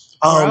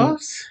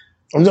 Gross?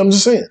 I'm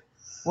just saying.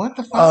 What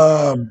the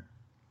fuck?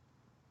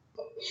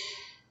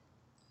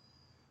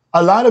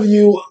 A lot of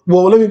you,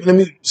 let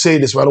me say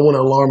this, but I don't want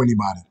to alarm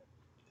anybody.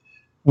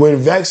 When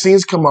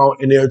vaccines come out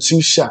and there are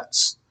 2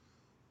 shots,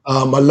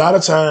 a lot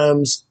of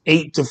times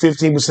 8 to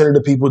 15% of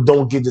the people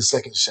don't get the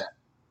second shot.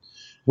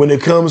 When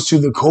it comes to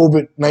the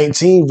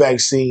COVID-19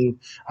 vaccine,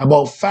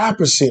 about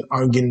 5%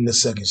 aren't getting the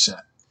second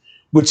shot,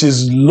 which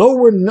is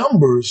lower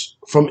numbers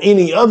from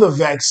any other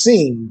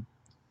vaccine.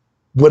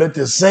 But at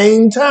the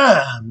same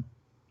time,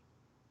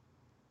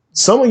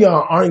 some of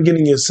y'all aren't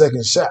getting your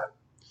second shot.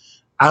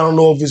 I don't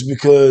know if it's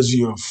because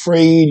you're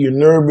afraid, you're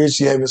nervous,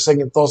 you're having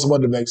second thoughts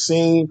about the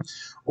vaccine,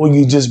 or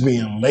you're just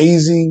being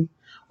lazy,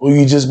 or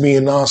you're just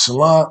being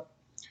nonchalant.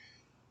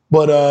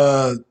 But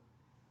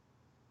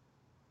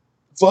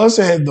for us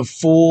to have the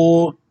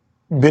full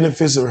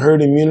benefits of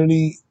herd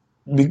immunity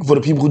for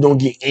the people who don't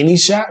get any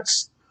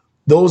shots,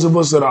 those of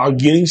us that are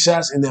getting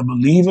shots and that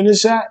believe in the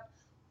shot,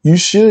 you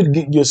should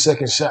get your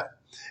second shot.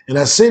 And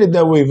I said it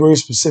that way very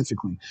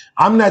specifically.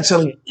 I'm not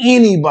telling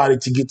anybody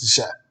to get the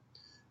shot.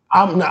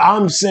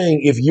 I'm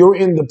saying if you're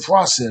in the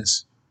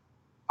process,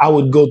 I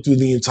would go through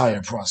the entire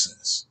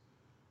process.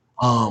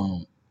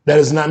 That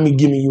is not me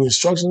giving you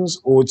instructions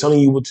or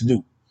telling you what to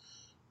do.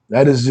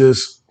 That is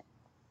just,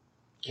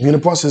 if you're in the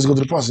process, go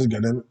through the process,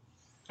 goddammit.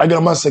 I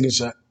got my second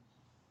shot.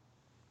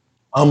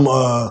 I'm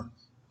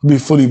be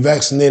fully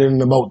vaccinated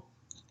in about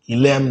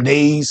 11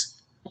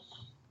 days.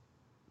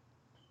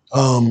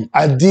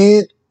 I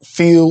did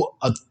feel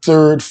a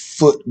third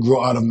foot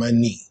grow out of my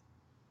knee.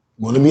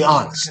 I'm going to be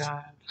honest.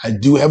 God. I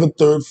do have a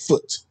third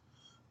foot.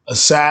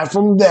 Aside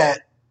from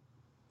that,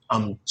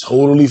 I'm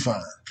totally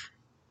fine.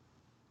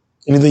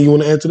 Anything you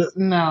want to add to that?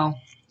 No.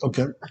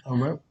 Okay. All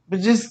right. But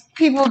just,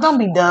 people, don't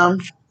be dumb.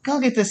 Go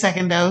get the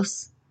second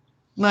dose.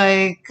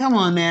 Like, come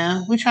on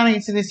now. We're trying to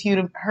get to this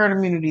herd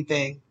immunity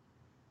thing.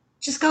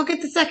 Just go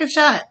get the second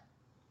shot.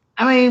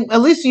 I mean,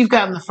 at least you've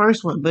gotten the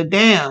first one, but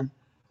damn.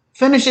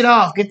 Finish it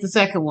off. Get the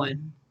second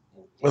one.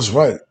 That's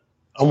right.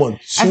 I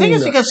think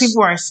it's because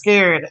people are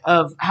scared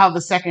of how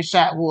the second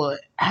shot will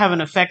have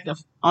an effect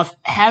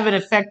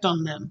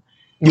on them.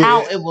 Yeah.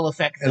 How it will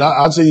affect them. And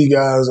I'll tell you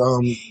guys,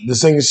 the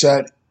second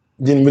shot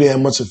didn't really have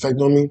much effect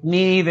on me.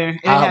 Me either.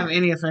 It didn't have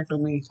any effect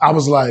on me. I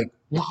was like,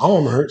 my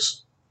arm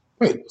hurts.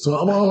 Wait,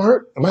 so my arm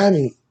hurt? Am I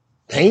having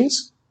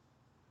pains?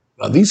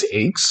 Are these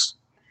aches?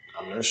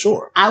 I'm not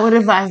sure. I would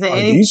advise that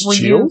when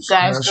you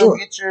guys go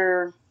get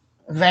your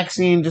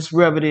vaccine, just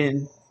rub it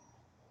in.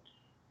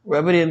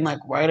 Rub it in like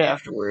right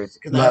afterwards.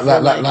 Like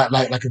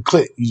a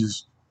clit. You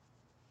just.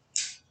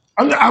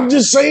 I'm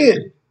just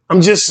saying.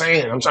 I'm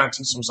trying to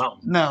teach them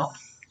something. No.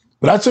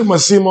 But I took my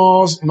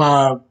CMOS,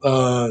 my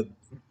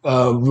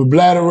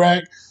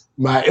Bladerac,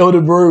 my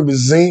elderberry with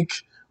zinc,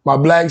 my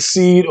black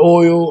seed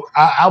oil.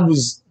 I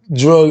was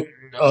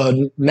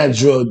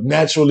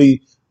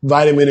naturally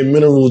vitamin and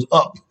minerals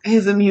up.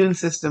 His immune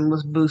system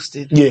was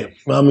boosted. Yeah,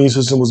 my immune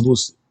system was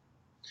boosted.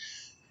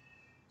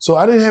 So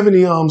I didn't have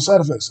any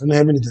side effects. I didn't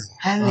have anything.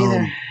 I didn't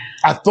either.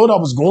 I thought I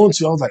was going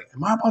to. I was like,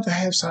 am I about to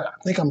have side? I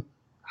think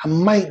I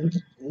might.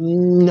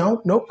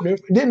 Nope,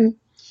 it didn't.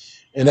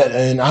 And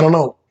I don't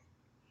know.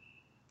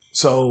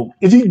 So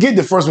if you get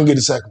the first one, get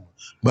the second one.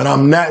 But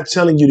I'm not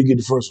telling you to get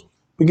the first one.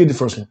 But get the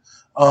first one.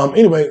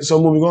 Anyway, so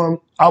moving on.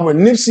 Our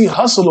Nipsey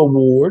Hussle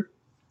Award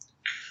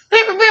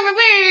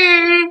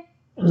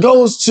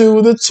goes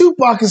to the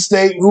Tupac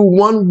estate, who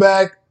won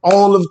back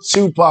all of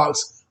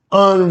Tupac's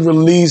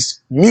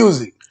unreleased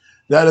music.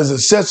 That is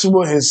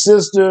accessible. His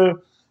sister,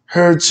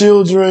 her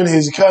children,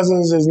 his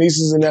cousins, his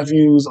nieces and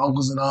nephews,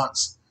 uncles and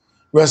aunts.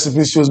 Rest in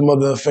peace to his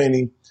mother,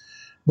 Fanny.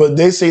 But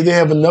they say they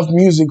have enough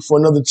music for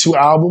another 2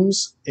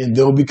 albums, and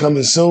they'll be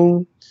coming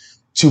soon.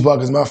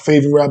 Tupac is my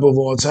favorite rapper of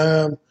all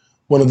time,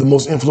 one of the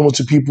most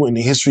influential people in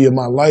the history of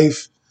my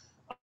life.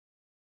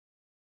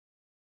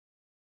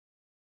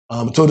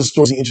 I told the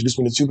story, he introduced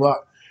me to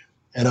Tupac,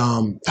 and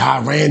how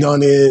I ran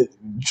on it,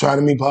 trying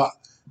to meet Pop.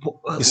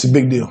 It's a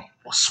big deal.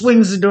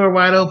 Swings the door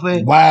wide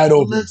open. Wide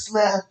open. Looks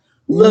left,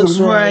 looks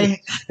right.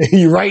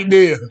 He right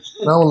there.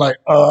 And I was like,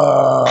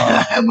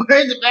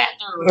 where's the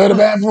bathroom? Where's the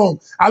bathroom?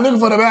 I'm looking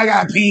for the bag.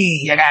 I got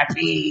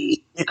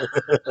pee.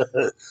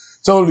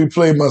 Totally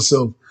played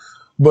myself.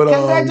 But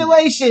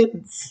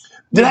congratulations.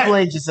 You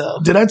played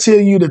yourself. Did I tell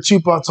you that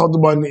Tupac talked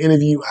about in the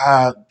interview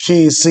how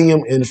kids see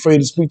him and afraid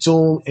to speak to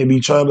him and be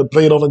trying to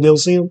play it off like they'll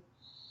see him?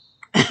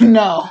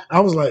 No.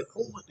 I was like,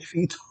 oh, what if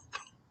he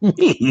told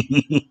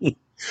me?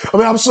 I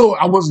mean, I'm sure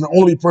I wasn't the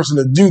only person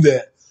to do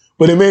that,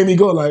 but it made me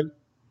go like,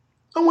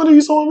 I wonder if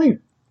you saw me.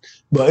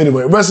 But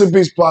anyway, rest in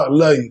peace, Pac.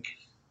 Love you.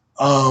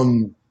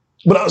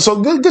 But so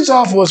good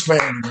job for his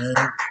family, man.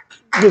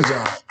 Good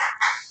job.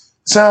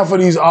 Time for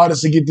these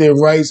artists to get their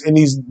rights and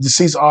these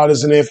deceased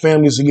artists and their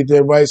families to get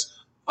their rights.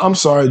 I'm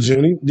sorry,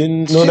 Junie.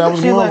 Didn't know that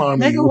was going on.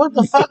 Nigga, what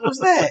the fuck was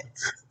that?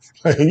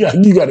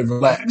 You got to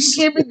relax.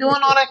 You can't be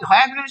doing all that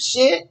clapping and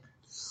shit.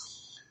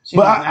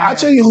 But I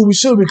tell you who we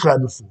should be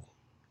clapping for.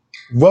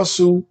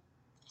 Russell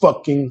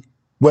fucking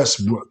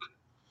Westbrook.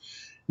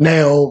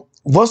 Now,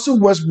 Russell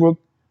Westbrook.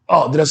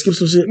 Oh, did I skip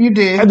some shit? You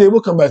did. I did.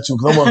 We'll come back to it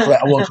because I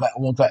want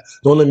to clap.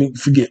 Don't let me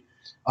forget.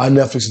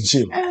 Netflix and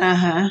chill.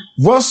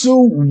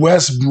 Russell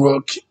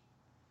Westbrook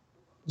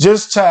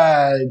just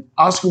tied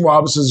Oscar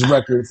Robertson's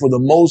record for the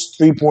most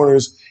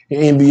 3-pointers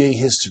in NBA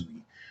history.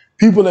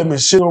 People have been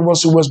shitting on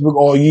Russell Westbrook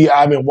all year.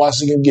 I've been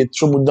watching him get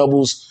triple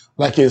doubles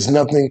like it's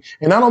nothing.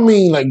 And I don't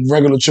mean like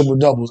regular triple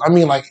doubles. I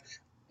mean like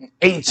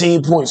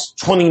 18 points,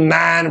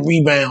 29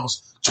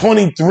 rebounds,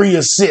 23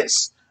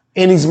 assists.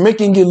 And he's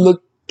making it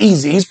look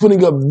easy. He's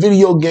putting up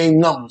video game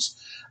numbers.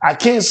 I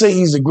can't say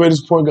he's the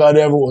greatest point guard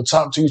ever or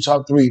top 2,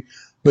 top 3,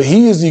 but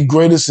he is the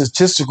greatest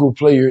statistical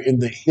player in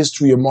the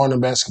history of modern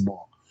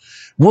basketball.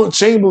 Wilt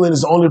Chamberlain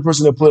is the only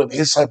person that put up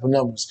his type of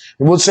numbers.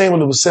 And Wilt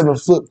Chamberlain was 7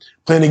 foot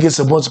playing against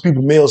a bunch of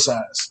people male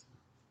size.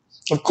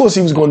 Of course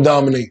he was going to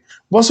dominate.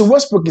 Russell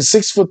Westbrook is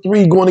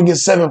 6'3" going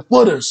against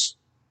 7-footers.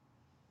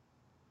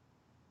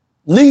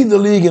 Lead the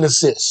league in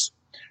assists.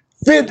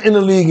 5th in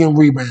the league in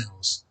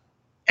rebounds.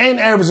 And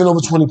averaging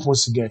over 20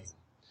 points a game.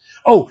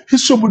 Oh,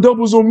 his triple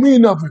doubles don't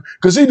mean nothing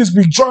because he just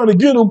be trying to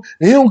get them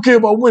and he don't care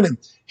about winning.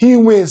 He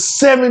wins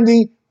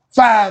 75%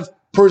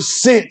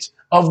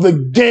 of the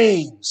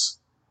games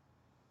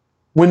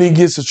when he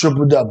gets a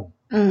triple double.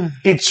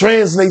 It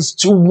translates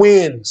to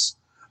wins.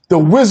 The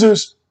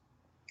Wizards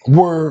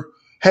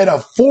had a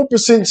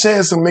 4%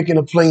 chance of making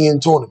a play-in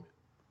tournament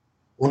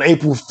on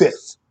April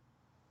 5th.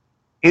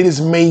 It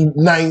is May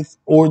 9th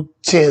or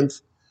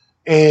 10th,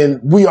 and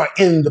we are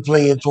in the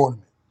play-in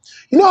tournament.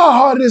 You know how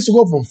hard it is to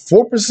go from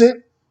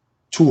 4%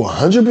 to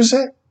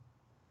 100%?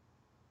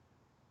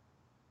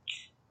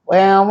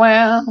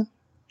 Well.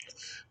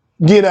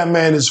 Give that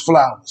man his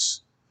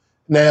flowers.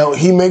 Now,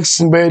 he makes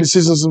some bad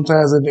decisions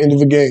sometimes at the end of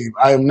the game.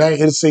 I am not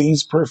here to say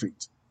he's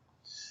perfect.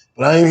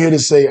 But I am here to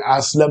say I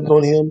slept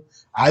on him.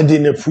 I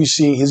didn't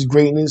appreciate his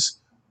greatness.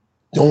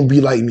 Don't be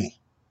like me.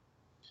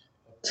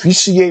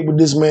 Appreciate what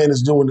this man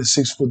is doing at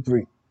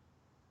 6'3".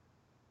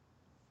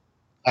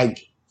 Like,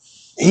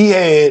 he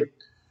had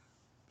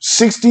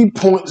 60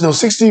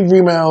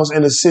 rebounds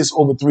and assists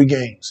over 3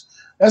 games.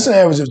 That's an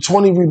average of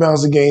 20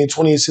 rebounds a game,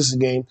 20 assists a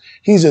game.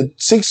 He's a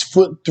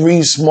 6'3"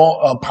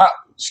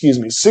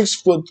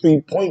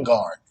 6'3" point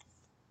guard.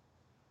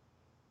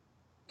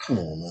 Come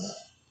on, man.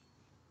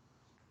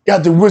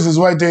 Got the Wizards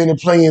right there in the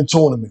play-in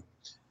tournament.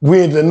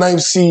 We're the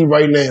 9th seed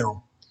right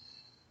now.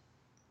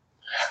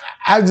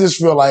 I just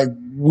feel like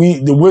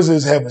the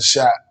Wizards have a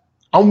shot.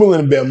 I'm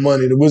willing to bet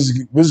money the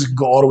Wizards can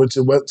go all the way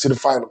to the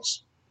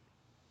finals.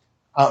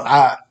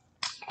 I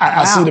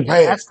see the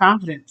path. That's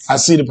confidence. I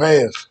see the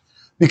path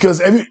because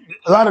a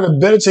lot of the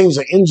better teams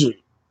are injured,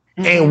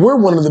 and we're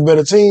one of the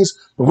better teams.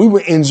 But we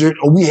were injured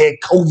or we had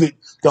COVID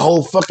the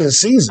whole fucking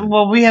season.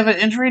 Well, we have an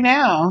injury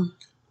now.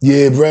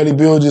 Yeah, Bradley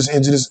Beal just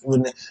injured us.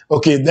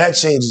 Okay, that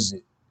changes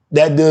it.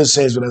 That does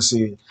change what I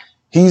see.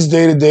 He's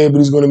day to day, but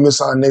he's going to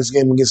miss our next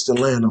game against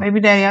Atlanta. Baby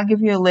daddy, I'll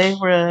give you a leg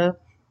rub.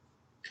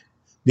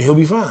 Then he'll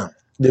be fine.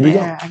 There we go.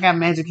 I got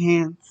magic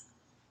hands.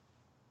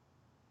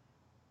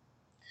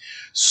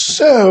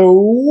 So,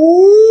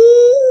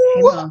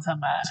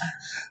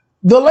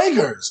 the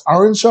Lakers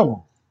are in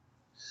trouble.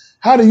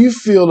 How do you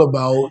feel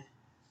about,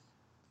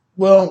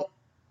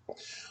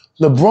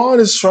 LeBron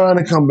is trying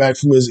to come back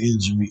from his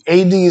injury.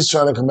 AD is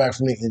trying to come back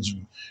from the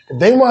injury. If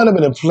they wind up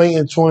in a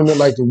play-in tournament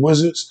like the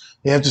Wizards,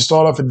 they have to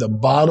start off at the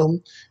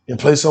bottom and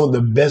play some of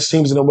the best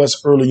teams in the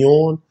West early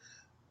on.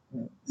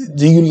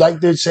 Do you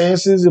like their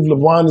chances if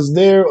LeBron is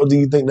there, or do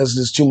you think that's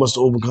just too much to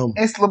overcome?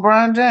 It's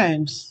LeBron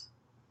James.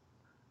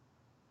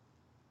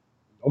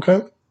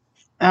 Okay.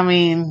 I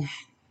mean,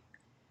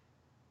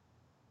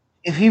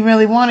 if he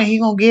really want it, he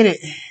gonna get it.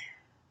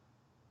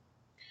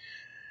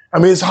 I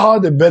mean, it's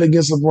hard to bet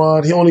against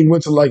LeBron. He only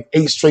went to like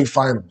 8 straight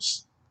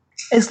finals.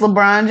 It's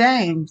LeBron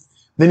James.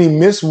 Then he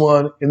missed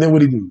one, and then what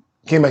did he do?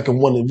 Came back and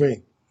won the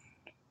ring.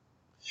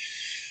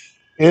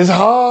 It's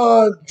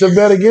hard to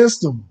bet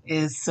against him.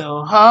 It's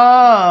so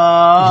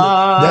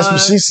hard. That's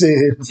what she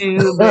said.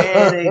 To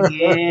bet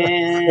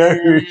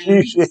against.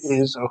 She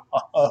said so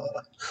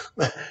hard.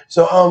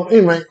 So,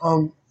 anyway,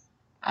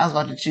 I was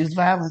about to choose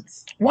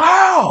violence.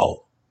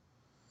 Wow.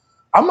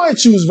 I might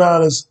choose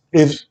violence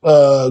if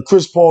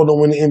Chris Paul don't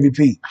win the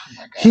MVP.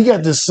 Oh, he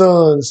got the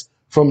Suns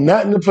from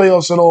not in the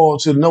playoffs at all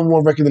to the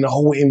 #1 record in the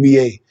whole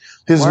NBA.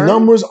 His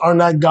numbers are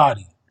not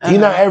gaudy. He's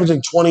not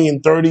averaging 20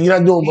 and 30. He's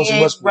not doing much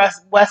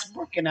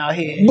Westbrooking out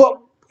here. But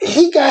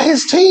he got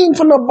his team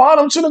from the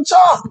bottom to the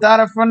top.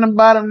 Started from the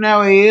bottom,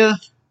 now he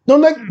is. Let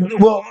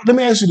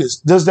me ask you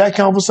this. Does that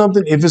count for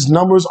something if his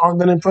numbers aren't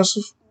that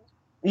impressive?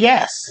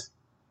 Yes.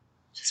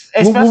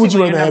 What would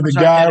you rather have? The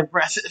guy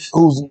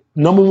who's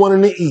 #1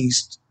 in the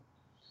East,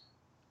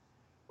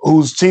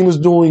 whose team is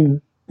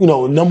doing,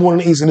 #1 in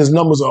the East, and his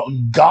numbers are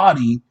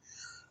gaudy.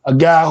 A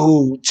guy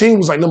who team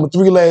was like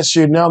 #3 last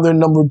year, now they're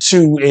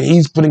 #2, and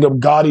he's putting up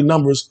gaudy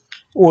numbers.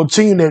 Or a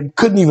team that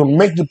couldn't even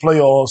make the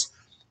playoffs,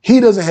 he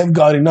doesn't have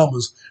gaudy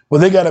numbers, but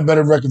they got a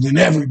better record than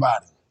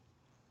everybody.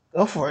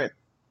 Go for it.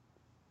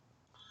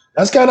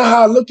 That's kind of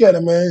how I look at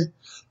it, man.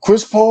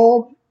 Chris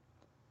Paul,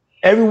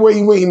 everywhere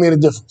he went, he made a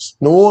difference.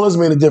 New Orleans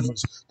made a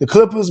difference. The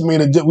Clippers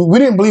made a difference. We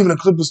didn't believe in the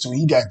Clippers till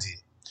he got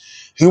there.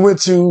 He went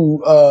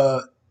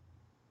to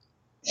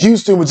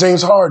Houston with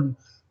James Harden,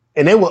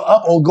 and they were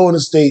up on Golden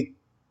State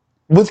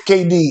with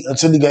KD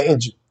until he got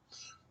injured.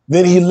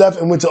 Then he left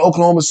and went to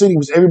Oklahoma City,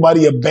 which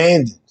everybody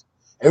abandoned.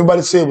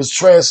 Everybody said it was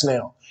trash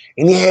now.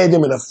 And he had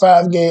them in a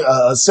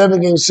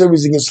 7-game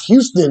series against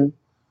Houston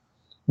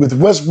with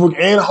Westbrook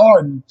and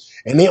Harden,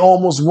 and they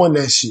almost won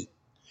that shit.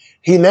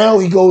 He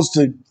goes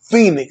to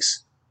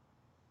Phoenix,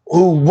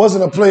 who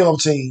wasn't a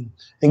playoff team,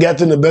 and got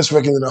them the best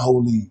record in the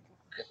whole league.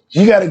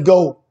 You got to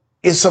go.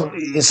 It's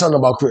something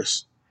about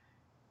Chris.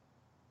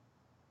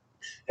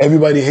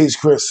 Everybody hates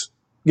Chris.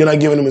 You're not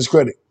giving him his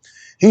credit.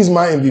 He's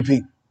my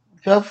MVP.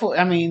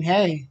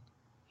 Hey,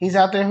 he's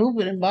out there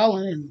hooping and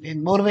balling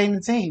and motivating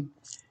the team.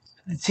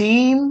 The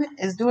team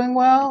is doing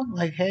well.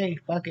 Like, hey,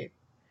 fuck it.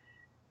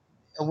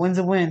 A win's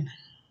a win.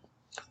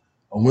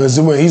 A win's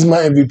a win. He's my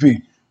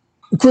MVP.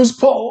 Chris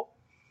Paul,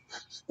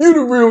 you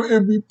the real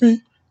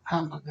MVP.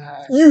 Oh, my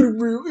God. You the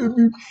real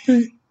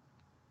MVP.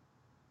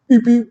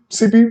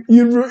 CP,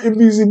 you the real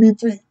MVP,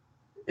 CP3.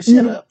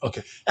 Shut up.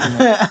 Okay.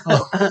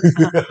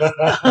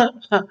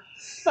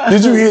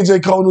 Did you hear J.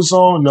 Cole new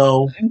song?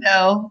 No.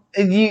 No.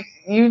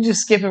 You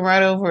just skipping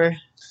right over it.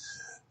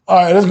 All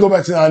right, let's go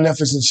back to our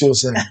Netflix and chill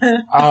segment.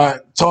 All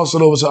right, toss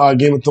it over to our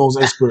Game of Thrones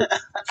expert.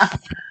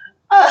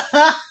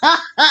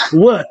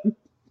 What?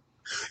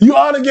 You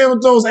are the Game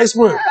of Thrones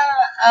expert.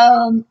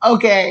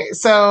 Okay,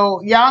 so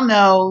y'all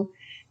know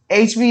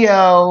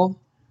HBO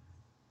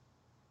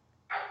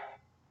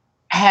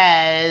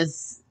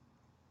has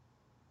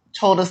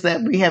told us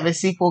that we have a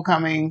sequel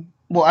coming,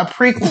 a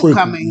prequel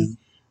coming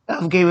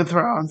of Game of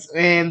Thrones,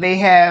 and they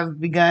have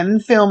begun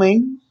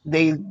filming.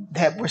 They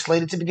were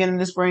slated to begin in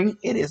the spring.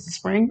 It is the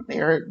spring. They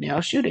are now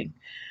shooting.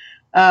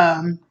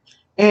 And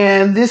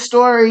this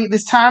story,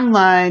 this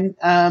timeline,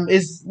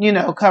 is,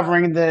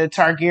 covering the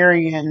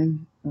Targaryen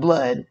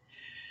blood.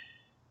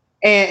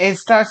 And it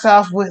starts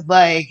off with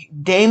like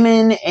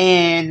Daemon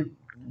and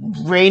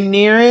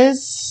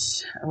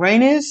Rhaenys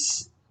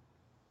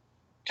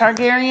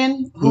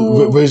Targaryen.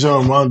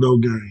 Rajon Rondo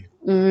Gary.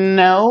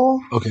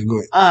 No. Okay,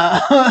 go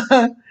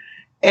ahead.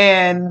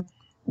 And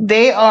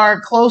they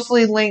are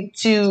closely linked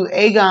to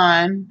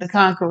Aegon the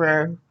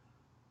Conqueror,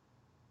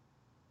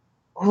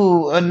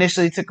 who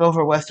initially took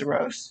over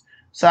Westeros.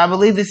 So I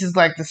believe this is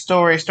like the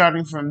story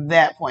starting from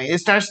that point.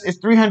 It's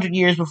 300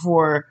 years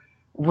before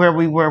where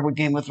we were with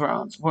Game of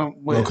Thrones,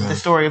 with the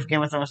story of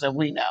Game of Thrones that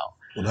we know.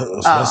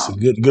 Well, that's a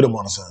good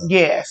amount of time.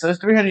 Yeah, so it's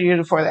 300 years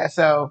before that.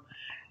 So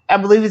I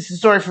believe it's the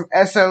story from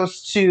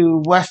Essos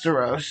to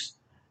Westeros,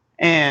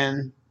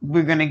 and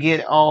we're gonna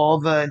get all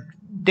the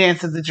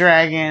Dance of the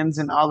Dragons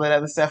and all that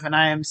other stuff. And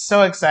I am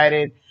so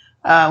excited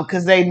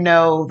because they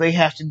know they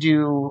have to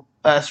do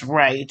us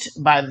right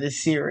by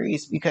this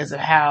series because of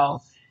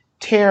how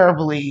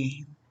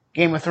terribly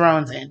Game of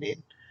Thrones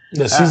ended.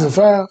 That's season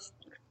 5?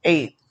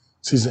 8.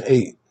 Season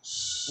 8.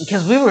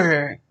 Because we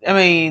were,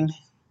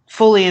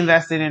 fully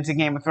invested into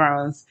Game of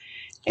Thrones.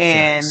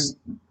 And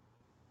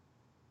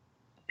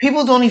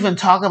people don't even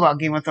talk about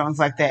Game of Thrones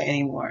like that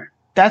anymore.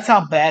 That's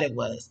how bad it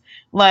was.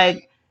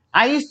 Like,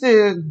 I used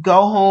to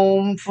go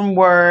home from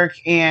work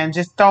and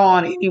just throw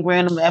on any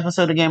random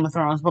episode of Game of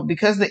Thrones, but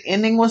because the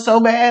ending was so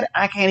bad,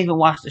 I can't even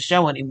watch the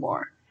show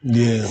anymore.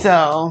 Yeah.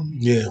 So,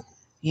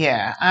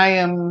 yeah, I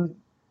am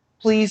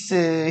pleased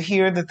to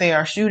hear that they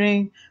are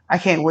shooting. I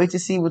can't wait to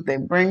see what they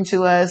bring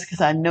to us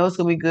because I know it's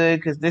going to be good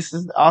because this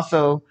is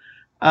also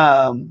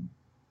done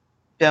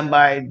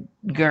by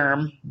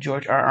Germ,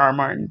 George R.R.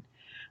 Martin.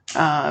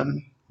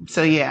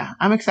 So yeah,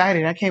 I'm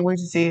excited. I can't wait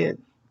to see it.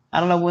 I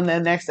don't know when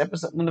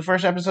the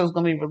first episode is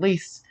going to be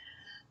released.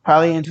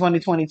 Probably in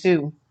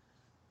 2022,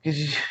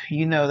 because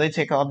they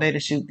take all day to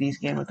shoot these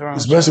Game of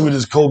Thrones, especially with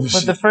this COVID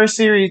shit. But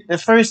the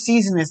first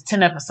season is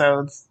 10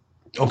 episodes.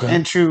 Okay.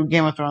 In true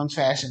Game of Thrones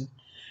fashion.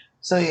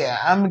 So yeah,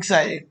 I'm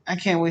excited. I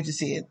can't wait to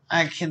see it.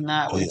 I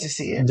cannot wait to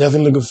see it.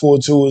 Definitely looking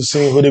forward to it.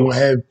 Seeing who they're gonna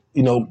have,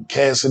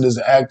 casted as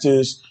the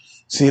actors.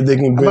 See if they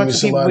can bring me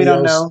somebody we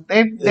don't else.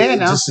 Know. They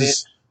announced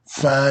it.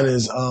 Fine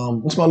as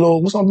what's my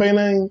baby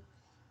name?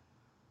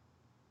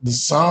 The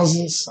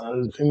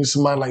Sansa. Give me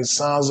somebody like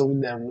Sansa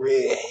with that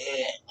red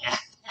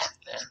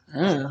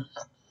hair.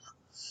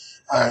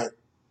 All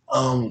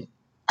right.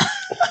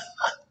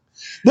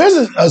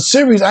 There's a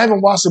series I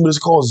haven't watched it, but it's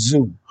called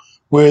Zoo,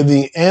 where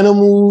the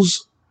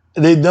animals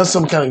they've done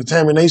some kind of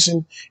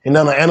contamination, and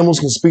now the animals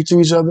can speak to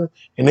each other,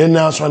 and they're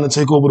now trying to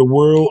take over the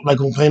world,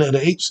 like on Planet of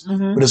the Apes.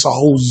 Mm-hmm. But it's a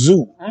whole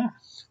zoo. Mm.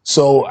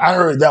 So I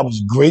heard that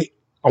was great.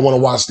 I want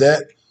to watch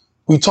that.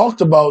 We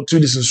talked about Two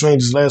Distant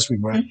Strangers last week,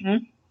 right?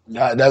 Mm-hmm.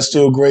 That's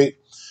still great.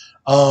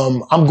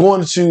 I'm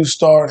going to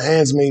start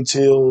Handmaid's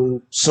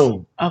Tale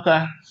soon.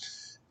 Okay.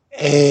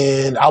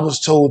 And I was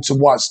told to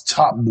watch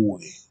Top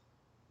Boy,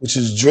 which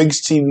is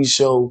Drake's TV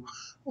show,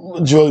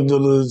 drug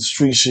dealer,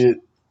 street shit.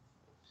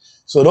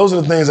 So those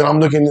are the things that I'm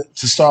looking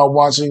to start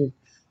watching.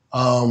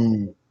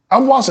 I'm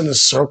watching The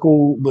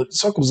Circle, but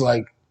Circle's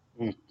like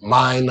TV.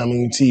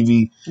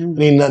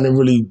 Mm-hmm. It ain't nothing that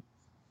really,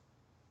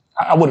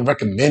 I wouldn't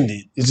recommend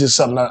it. It's just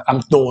something that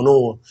I'm throwing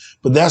on.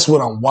 But that's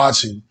what I'm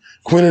watching.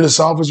 Queen of the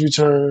South has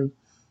returned.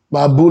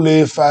 My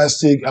bootleg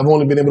 5-stick, I've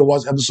only been able to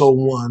watch episode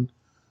 1.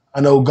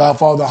 I know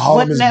Godfather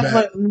Harlem is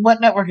back.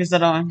 What network is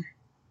that on?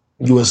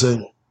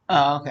 USA.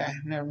 Oh, okay.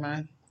 Never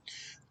mind.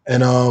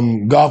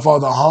 And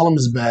Godfather Harlem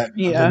is back.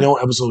 Yeah. They're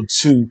on episode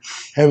 2.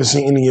 Haven't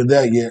seen any of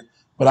that yet.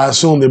 But I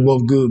assume they're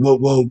both good.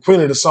 Well,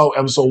 Queen of the South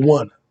episode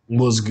 1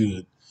 was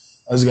good.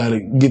 I just got to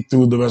get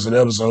through the rest of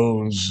the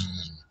episodes.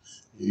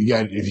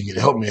 If you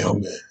can help me.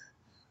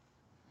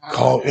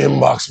 Call,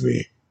 inbox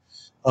me.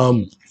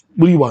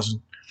 What are you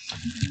watching?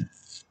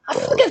 I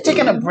feel like I've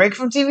taken a break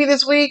from TV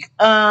this week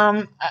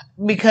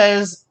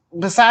because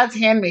besides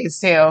Handmaid's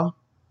Tale,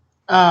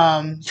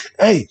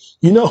 hey,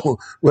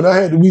 when I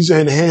had we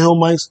had the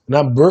handheld mics and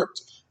I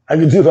burped, I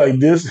could do like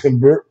this and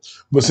burp.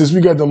 But since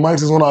we got the mics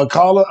that's on our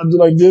collar, I do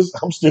like this.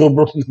 I'm still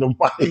burping the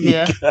mic.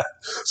 Yeah.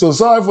 So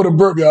sorry for the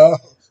burp, y'all.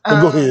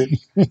 But go ahead.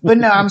 But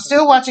no, I'm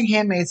still watching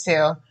Handmaid's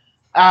Tale,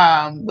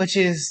 which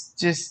is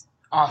just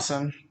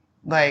awesome,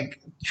 like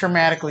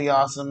traumatically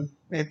awesome.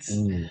 It's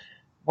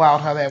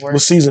wild how that works.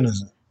 What season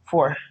is it?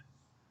 4.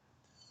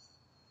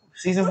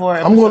 Season 4,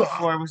 episode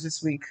 4 was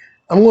this week.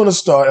 I'm going to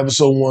start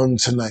episode 1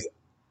 tonight.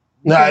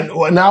 Now,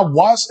 okay. I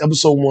watched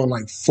episode 1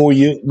 like 4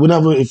 years,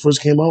 whenever it first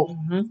came out,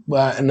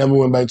 but I never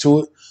went back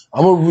to it.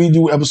 I'm going to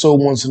redo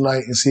episode 1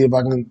 tonight and see if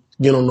I can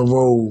get on the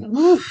road.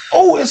 Oof.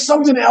 Oh, it's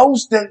something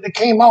else that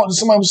came out that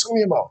somebody was telling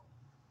me about.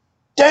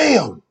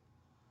 Damn.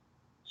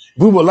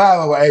 If we were live,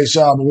 I would ask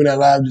y'all, but we're not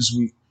live this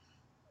week.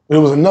 But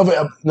it was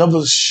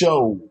another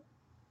show.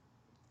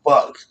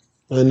 Fuck.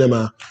 Never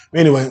mind.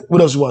 Anyway,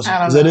 what else you watching?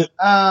 Is that it?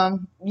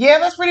 Yeah,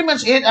 that's pretty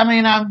much it. I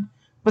mean,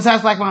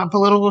 besides like my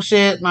political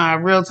shit, my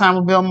Real Time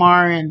with Bill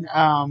Maher, and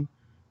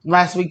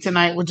Last Week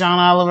Tonight with John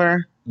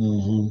Oliver,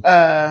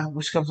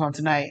 which comes on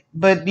tonight.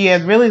 But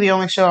yeah, really the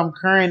only show I'm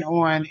current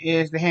on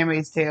is The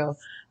Handmaid's Tale.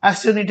 I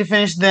still need to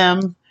finish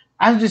them.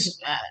 I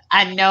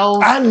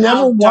know I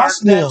never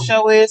watched them. That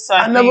show is. So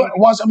I never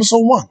watched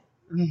episode 1.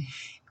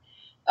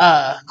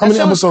 How many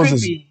episodes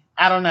is it?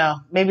 I don't know.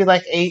 Maybe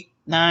like 8.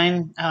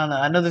 9, I don't know.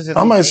 I know there's.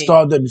 I might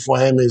start that before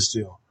Handmaid's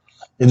Tale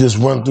and just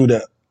run through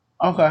that.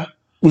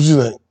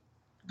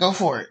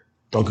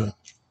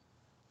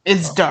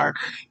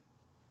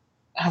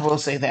 I will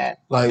say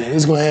that. Like,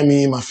 it's gonna have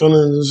me in my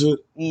feelings and shit.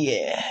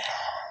 Yeah.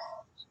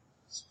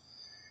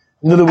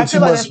 A little bit I too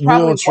feel like much that's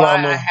probably real why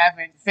I trauma.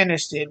 haven't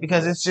finished it,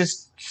 because it's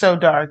just so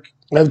dark.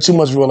 I have too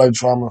much real life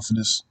trauma for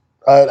this.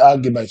 I'll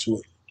get back to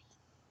it.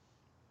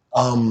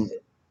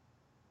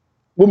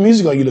 What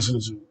music are you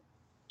listening to?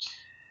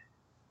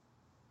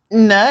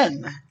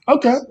 None.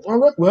 Okay, all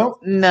right. Well,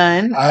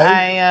 None.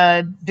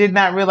 I did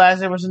not realize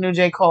there was a new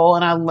J. Cole,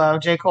 and I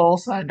love J. Cole,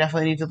 so I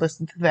definitely need to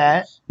listen to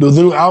that. the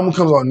new album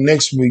comes out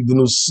next week.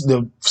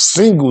 The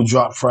single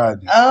dropped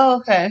Friday. Oh,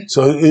 okay.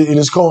 So it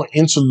is called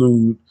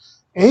Interlude,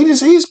 and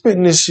he's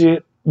spitting this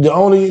shit. The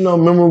only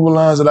memorable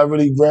lines that I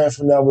really grabbed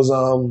from that was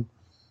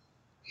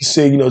he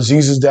said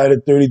Jesus died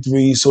at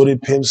 33, so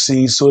did Pimp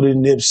C, so did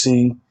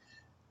Nipsey,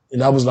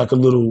 and that was like a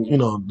little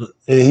and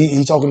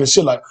he talking this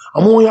shit like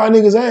I'm on y'all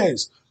niggas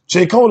ass.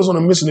 J. Cole is on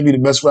a mission to be the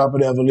best rapper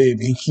to ever live.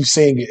 He keeps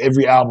saying it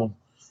every album,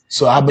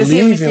 so I Does he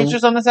have believe any him.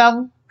 features on this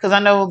album? Because I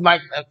know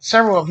like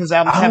several of his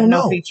albums have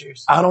no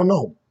features. I don't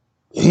know.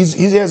 He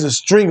has a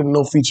string of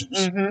no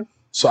features,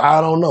 so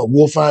I don't know.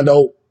 We'll find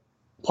out.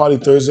 Probably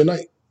Thursday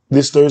night.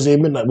 This Thursday at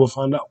midnight, we'll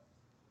find out.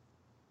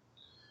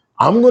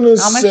 I'll make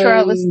sure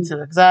I listen to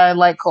it because I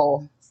like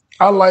Cole.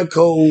 I like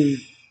Cole.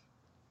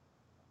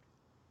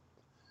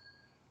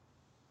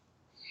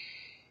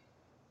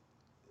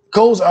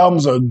 Cole's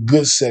albums are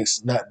good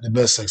sex, not the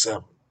best sex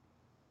ever.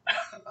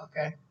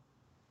 Okay.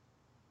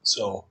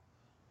 So,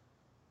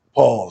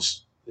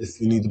 pause if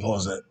you need to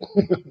pause that.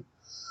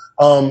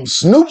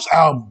 Snoop's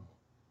album.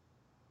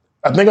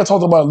 I think I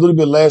talked about it a little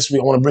bit last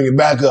week. I want to bring it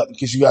back up in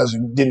case you guys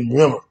didn't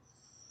remember.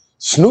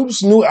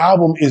 Snoop's new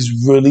album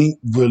is really,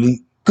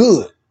 really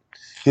good.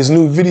 His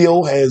new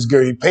video has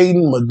Gary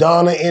Payton,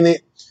 Madonna in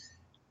it.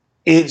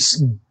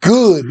 It's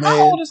good, man.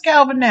 How old is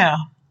Calvin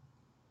now?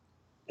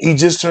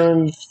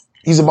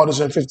 He's about to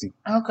turn 50.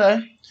 Okay.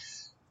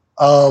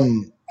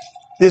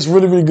 It's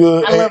really, really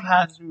good. I love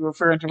how you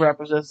refer to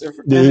rappers as their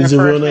These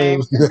are real first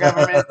names, names.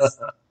 governments.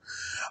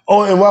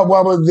 Oh, and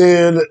while we're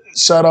there,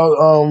 shout out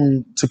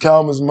to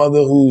Calvin's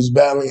mother who's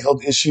battling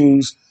health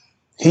issues.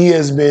 He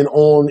has been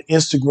on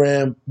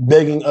Instagram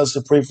begging us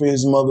to pray for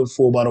his mother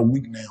for about a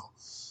week now.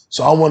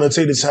 So I want to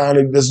take the time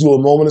to let's do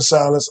a moment of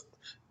silence,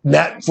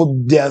 not for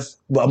death,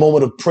 but a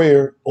moment of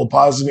prayer or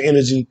positive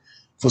energy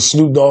for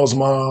Snoop Dogg's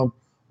mom.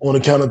 On the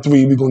count of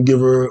 3, we're going to give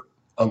her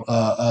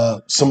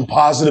some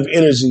positive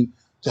energy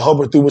to help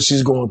her through what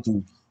she's going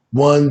through.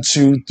 1,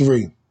 2,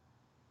 3.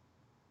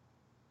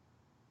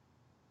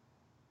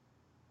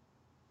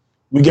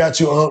 We got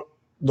you, Unc.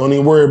 Don't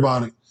even worry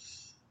about it.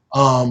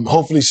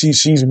 Hopefully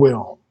she's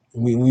well.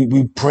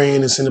 We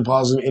praying and sending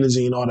positive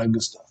energy and all that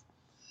good stuff.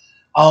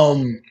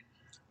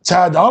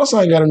 Ty Dolla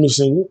 $ign got a new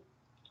single,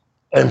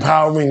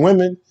 Empowering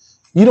Women.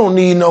 You don't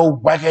need no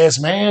whack-ass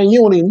man.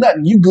 You don't need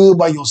nothing. You good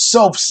by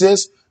yourself,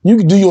 sis. You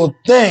can do your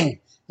thing.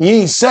 You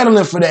ain't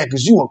settling for that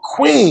because you a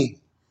queen.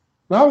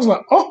 And I was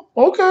like, oh,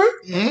 okay.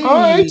 All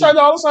right, Ty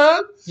Dolla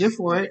 $ign. You're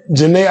for it.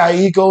 Janae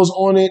Aiko's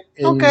on it.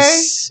 And okay.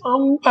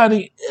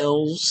 Somebody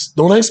else.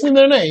 Don't ask me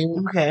their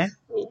name. Okay.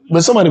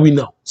 But somebody we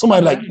know.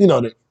 Somebody like,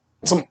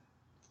 some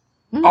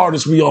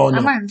artist we all know.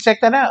 I might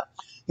check that out.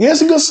 Yeah,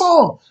 it's a good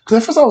song.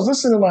 Because at first I was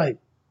listening like,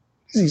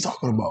 what is he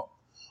talking about?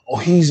 Oh,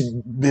 he's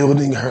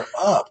building her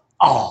up.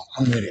 Oh,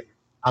 I'm with it.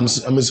 I'm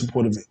in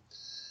support of it.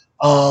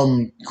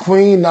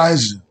 Queen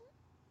Naija.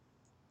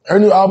 Her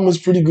new album is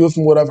pretty good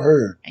from what I've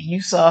heard. And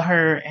you saw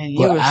her and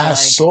you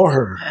saw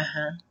her.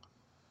 Uh-huh.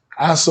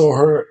 I saw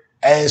her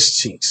ass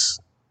cheeks.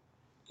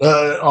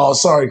 Oh,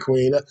 sorry,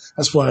 Queen.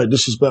 That's probably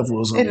disrespectful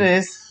or something. It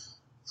is.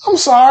 I'm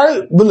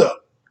sorry. But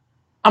look,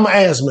 I'm an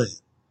ass man.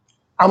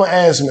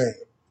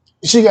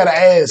 She got an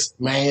ass,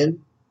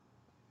 man.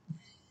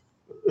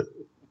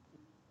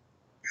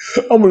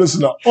 I'm going to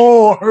listen to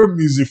all her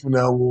music from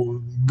now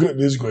on.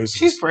 Goodness gracious.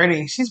 She's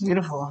pretty. She's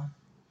beautiful.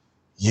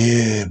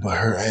 Yeah, but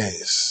her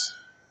ass.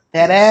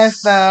 That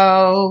ass,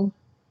 though.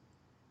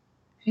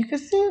 You can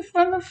see it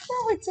from the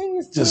front. Wait till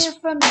you see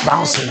it from the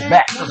bouncing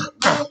back.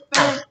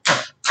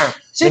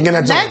 She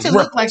that to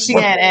look like she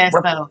had ass,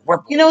 though.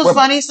 You know what's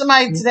funny?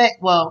 Somebody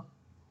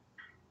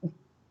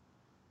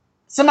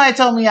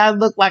told me I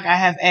look like I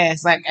have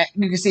ass. Like,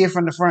 you can see it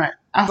from the front.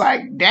 I was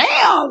like,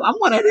 damn, I'm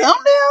one of them now?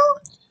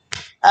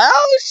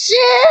 Oh,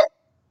 shit.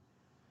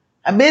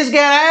 A bitch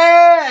got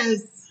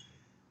ass.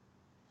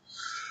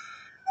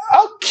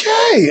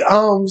 Okay.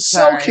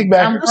 So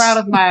kickback. I'm proud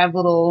of my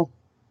little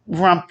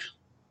rump.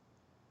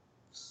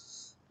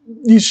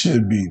 You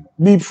should be.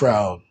 Be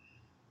proud.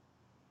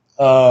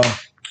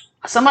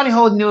 Somebody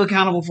holding you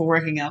accountable for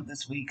working out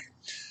this week.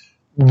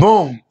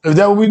 Boom. Is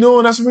that what we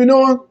doing? That's what we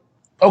doing?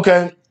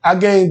 Okay. I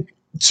gained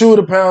 2 of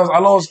the pounds. I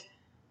lost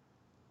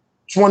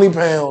 20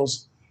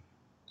 pounds.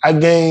 I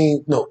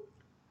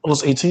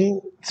lost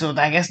 18. So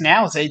I guess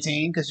now it's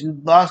 18 because you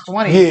lost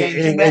 20.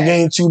 Yeah, and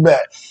gained 2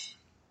 back.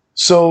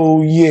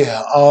 So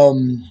yeah,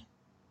 I'm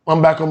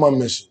back on my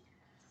mission.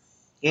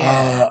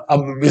 Yeah.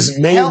 It's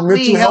May is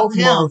Mental Health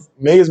Month.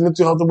 May is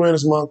Mental Health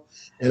Awareness Month,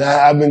 and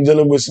I've been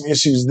dealing with some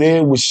issues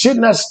there, which should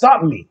not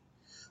stop me,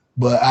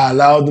 but I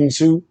allowed them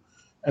to.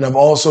 and I've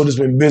also just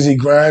been busy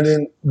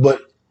grinding.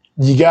 But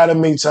you got to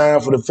make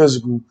time for the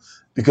physical,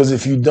 because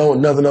if you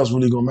don't, nothing else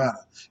really gonna matter.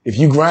 If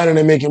you grinding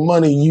and making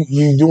money,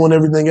 you doing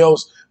everything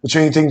else, but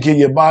you ain't taking care of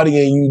your body,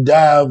 and you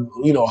die,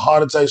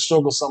 heart attack,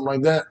 stroke, or something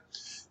like that,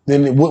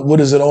 then what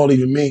does it all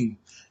even mean?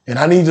 And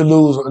I need to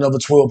lose another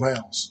 12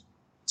 pounds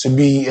to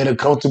be at a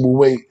comfortable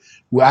weight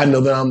where I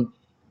know that I'm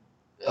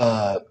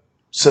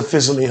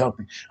sufficiently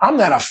healthy. I'm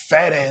not a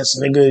fat ass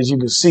nigga, as you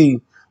can see,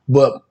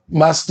 but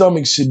my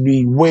stomach should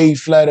be way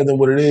flatter than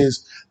what it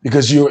is,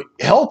 because your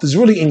health is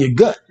really in your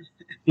gut.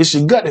 It's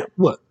your gut.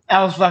 What?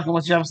 I was fucking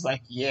with you. I was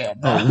like, yeah.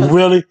 Oh,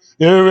 really?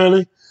 Yeah,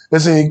 really?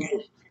 Listen,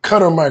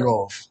 cut her mic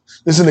off.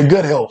 Listen to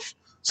gut health.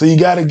 So you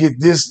got to get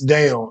this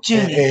down.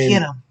 Junie,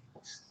 get him.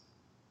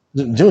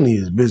 Junie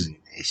is busy.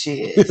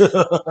 She is.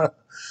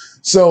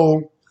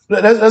 So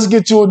let's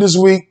get to it this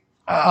week.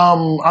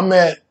 I'm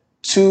at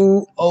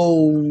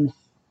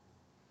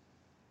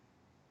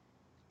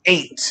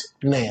 208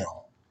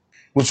 now,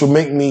 which will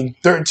make me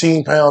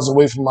 13 pounds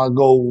away from my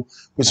goal,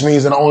 which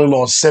means that I only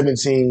lost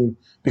 17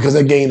 because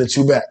I gained the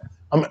 2 back.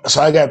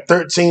 So I got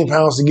 13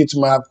 pounds to get to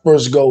my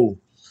first goal.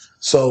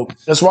 So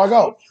let's rock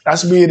out. I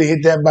should be able to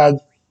hit that by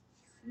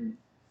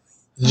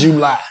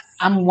July.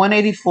 I'm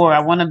 184.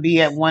 I want to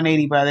be at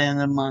 180 by the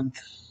end of the month.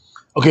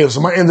 Okay,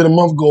 so my end of the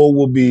month goal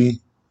will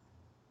be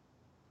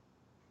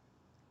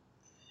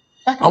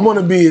I want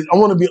to be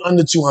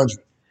under 200.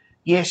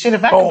 Yeah, shit.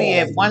 If I could be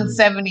at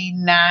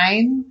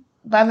 179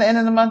 by the end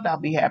of the month, I'll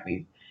be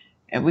happy.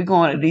 And we're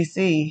going to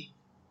DC.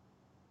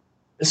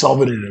 It's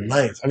already the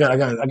 9th. I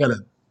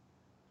gotta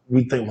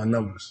rethink my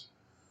numbers.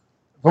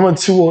 If I'm at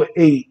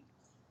 208,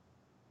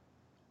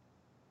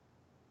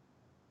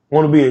 I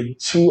want to be at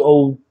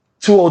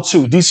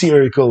 202, DC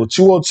area code,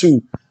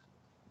 202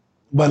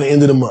 by the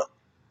end of the month.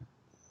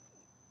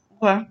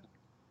 Okay.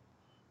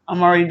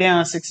 I'm already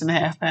down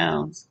 6.5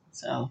 pounds.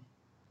 So.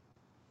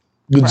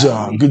 Good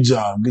job.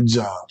 That's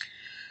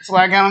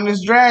why I got on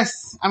this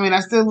dress. I mean,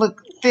 I still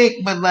look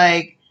thick, but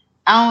like,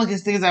 I don't look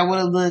as thick as I would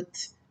have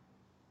looked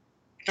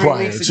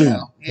 3 weeks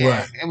ago. Yeah,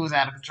 right. It was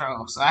out of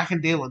control. So I can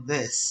deal with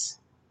this.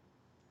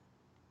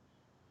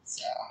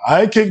 So. All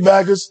right,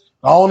 kickbackers.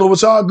 I don't know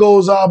what y'all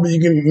goals are, but you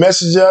can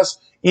message us,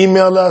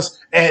 email us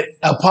at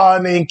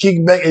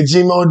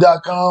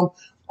apodnamekickback@gmail.com.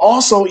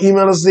 Also,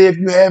 email us there if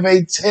you have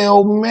a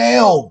tell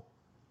mail.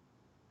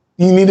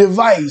 You need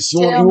advice.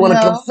 You want to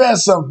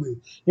confess something.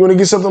 You want to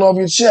get something off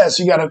your chest.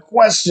 You got a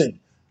question.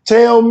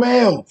 Tell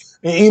mail.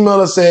 And email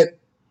us at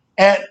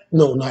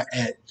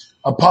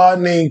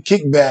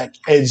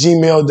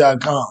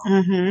apodnamekickback@gmail.com.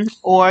 Mm-hmm.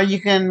 Or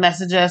you can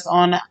message us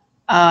on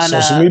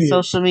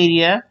social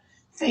media,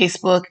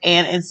 Facebook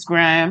and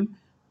Instagram.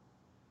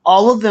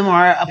 All of them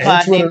are a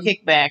pod named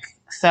Kickback.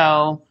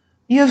 So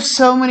you have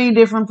so many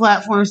different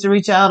platforms to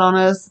reach out on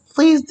us.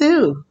 Please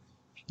do.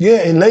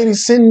 Yeah, and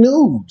ladies, send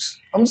nudes.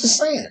 I'm just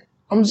saying.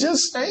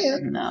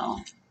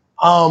 No.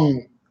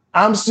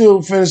 I'm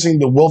still finishing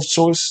the Wealth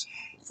Choice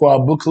for our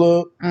book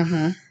club.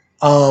 Mm-hmm.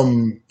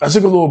 I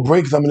took a little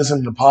break because I've been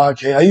listening to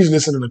podcasts. I usually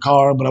listen in the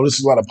car, but I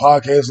listen to a lot of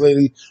podcasts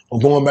lately, or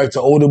going back to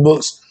older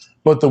books.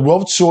 But the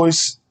Wealth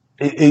Choice,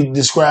 it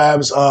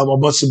describes a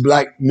bunch of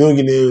black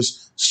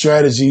millionaires'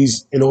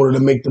 strategies in order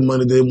to make the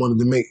money they wanted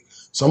to make.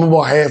 So I'm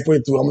about halfway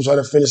through. I'm going to try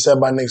to finish that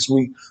by next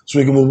week so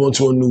we can move on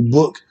to a new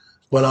book.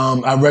 But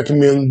I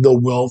recommend the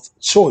Wealth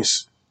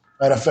Choice.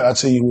 Matter of fact, I'll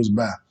tell you who it's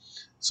by.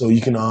 So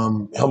you can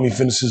help me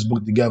finish this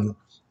book together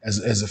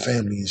as a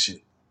family and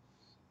shit.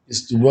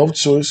 It's the Wealth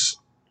Choice.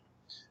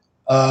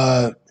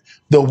 The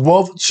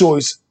Wealth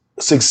Choice,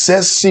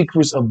 Success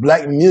Secrets of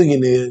Black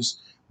Millionaires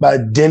by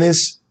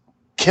Dennis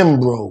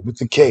Kimbrough with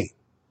the K.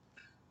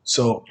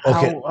 So,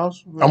 okay,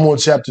 I'm on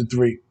chapter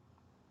 3.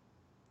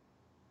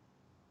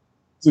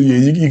 So yeah,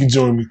 you can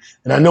join me.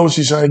 And I know what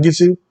she's trying to get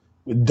to,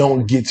 but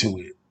don't get to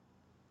it.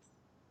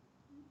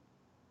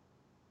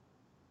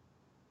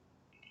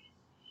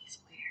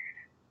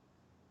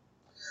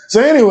 So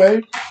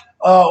anyway,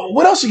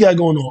 what else you got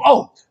going on?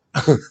 Oh,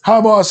 how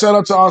about a shout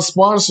out to our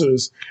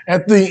sponsors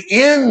at the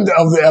end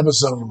of the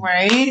episode?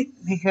 Right,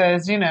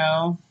 because,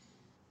 Yeah,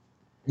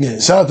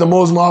 shout out to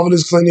Mo's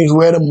Marvelous Cleaning, who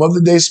had a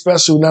Mother's Day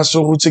special. Not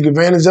sure who took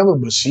advantage of it,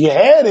 but she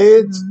had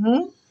it.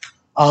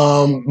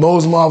 Mm-hmm.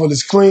 Mo's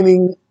Marvelous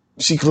Cleaning,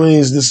 she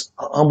cleans this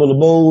humble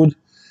abode.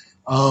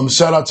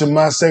 Shout out to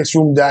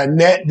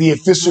mysexroom.net. The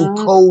official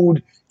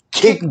code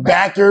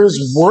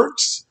Kickbackers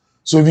works.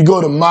 So if you go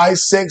to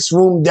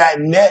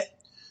mysexroom.net,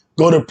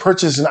 go to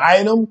purchase an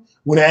item.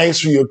 When it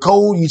asks for your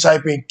code, you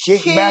type in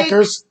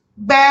Kickbackers.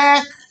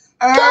 Kickbackers.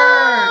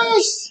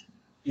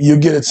 You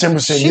get a 10%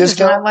 discount. She does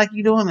not like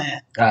you doing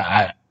that.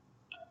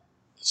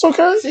 It's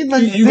okay.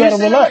 You gotta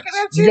relax.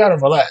 You gotta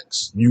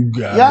relax.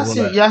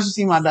 Y'all should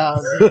see my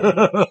dog.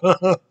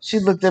 She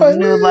looked at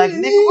me like,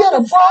 nigga, you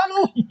got a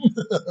problem?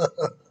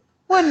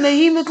 What, the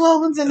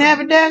hemoglobins and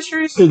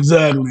haberdasheries?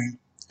 Exactly.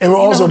 And we're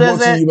also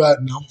brought to you by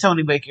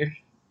Tony Baker.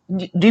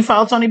 Do you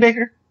follow Tony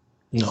Baker?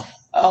 No.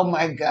 Oh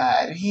my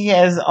God. He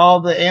has all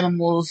the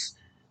animal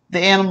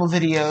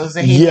videos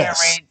that he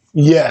narrates.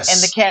 Yes.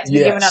 And the cats be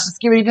giving out the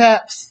skibbity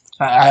paps.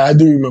 I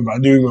do remember.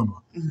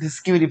 The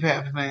Skitty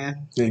Paps,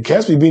 man. Yeah,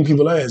 cats be beating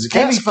people ass. The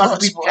They be cats fucking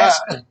punch. people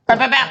Cats. up. Pow,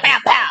 pow, pow, pow,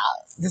 pow.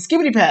 The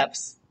Skitty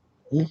Paps.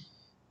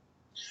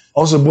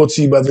 Also brought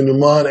to you by the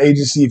Newman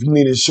Agency. If you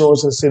need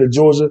insurance in the state of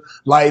Georgia,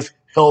 life,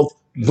 health,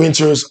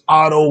 renters,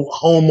 auto,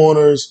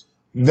 homeowners,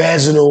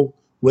 vaginal,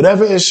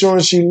 whatever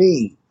insurance you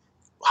need,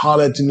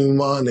 holler at the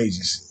Newman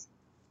Agency.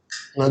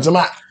 You know what I'm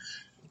talking about?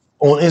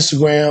 On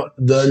Instagram,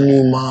 the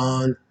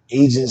Newman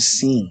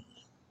Agency.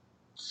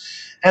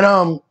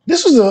 And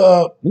this was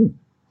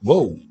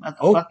whoa.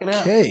 Fuck it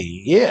up. Okay,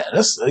 yeah,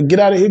 let's get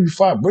out of here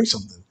before I break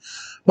something.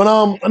 But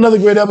another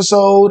great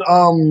episode.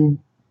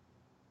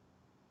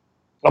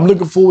 I'm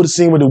looking forward to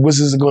seeing what the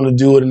Wizards are going to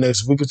do in the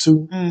next week or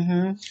two,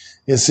 and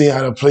seeing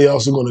how the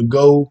playoffs are going to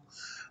go.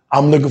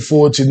 I'm looking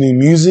forward to new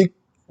music.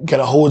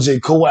 Got a whole J.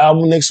 Cole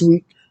album next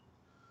week.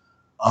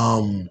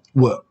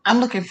 What? I'm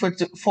looking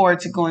forward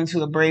to going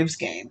to a Braves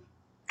game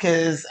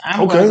because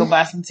I'm going to go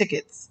buy some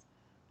tickets.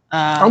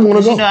 I'm going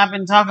to go. You know, I've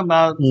been talking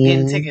about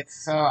getting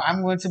tickets, so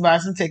I'm going to buy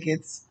some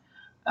tickets,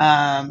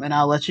 and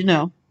I'll let you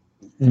know.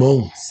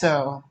 Boom.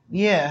 So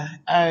yeah,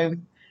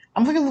 I'm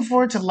looking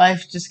forward to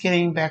life just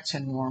getting back to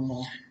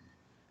normal.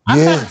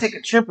 I'm trying to take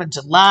a trip in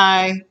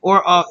July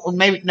or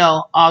maybe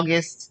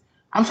August.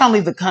 I'm trying to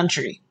leave the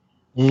country,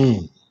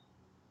 and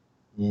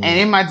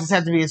it might just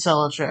have to be a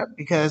solo trip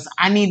because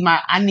I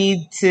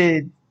need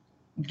to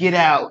get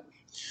out.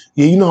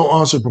 Yeah, you know,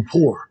 I'm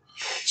entrepreneur.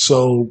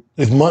 So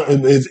if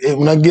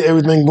when I get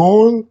everything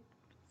going,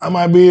 I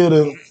might be able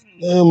to.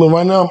 But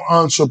right now, I'm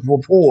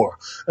entrepreneur.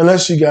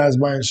 Unless you guys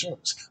buy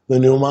insurance, the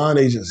Newman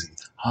Agency,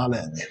 holla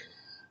at me,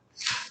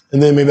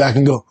 and then maybe I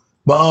can go.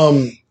 But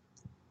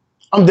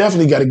I'm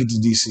definitely got to get to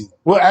DC.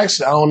 Well,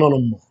 actually, I don't know no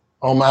more.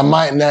 I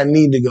might not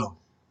need to go.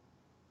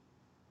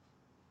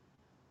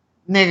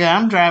 Nigga,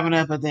 I'm driving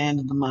up at the end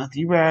of the month.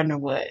 You riding or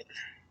what?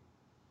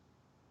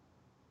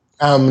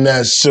 I'm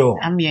not sure.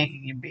 I'm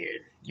yanking your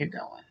beard. You're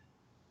going.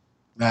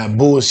 That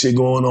bullshit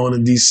going on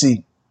in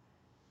DC.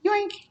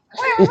 Yoink.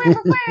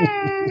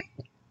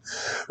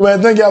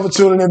 Man, thank y'all for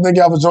tuning in. Thank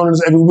y'all for joining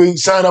us every week.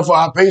 Sign up for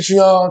our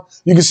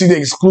Patreon. You can see the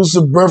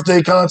exclusive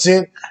birthday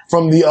content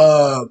from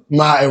the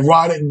my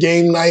erotic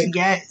game night.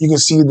 Yes. You can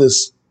see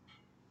this.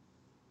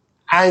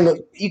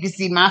 You can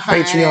see my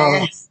fine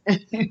Patreon. ass.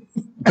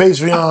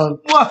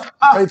 Patreon.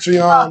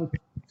 Patreon.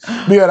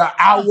 We got an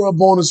hour of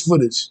bonus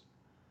footage.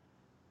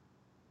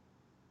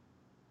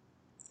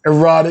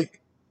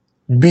 Erotic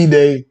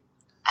B-Day.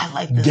 I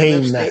like this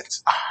game lipstick.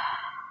 night.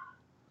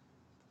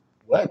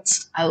 What?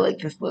 I like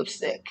this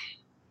lipstick.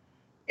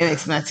 It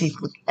makes my teeth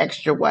look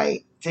extra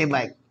white. They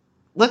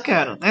look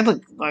at them. They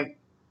look like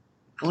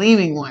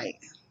gleaming white.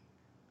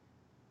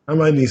 I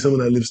might need some of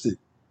that lipstick.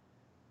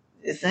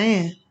 Just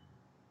saying.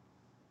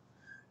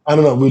 I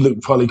don't know. We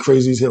look probably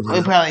crazy as hell.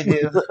 We probably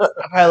do.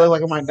 I probably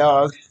look like my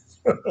dog.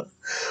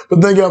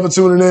 But thank y'all for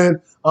tuning in.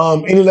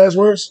 Any last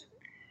words?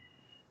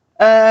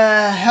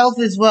 Health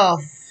is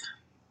wealth.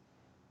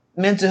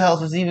 Mental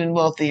health is even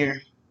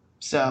wealthier.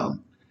 So,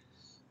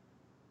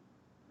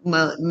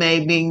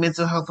 May being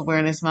Mental Health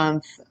Awareness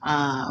Month,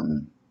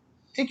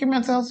 take your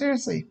mental health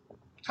seriously.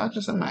 Talk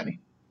to somebody.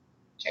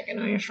 Check in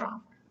on your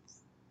strong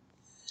friends.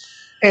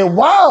 And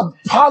why are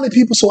poly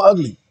people so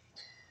ugly?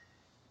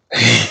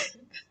 That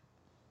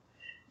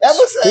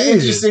was an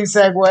interesting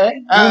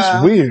segue.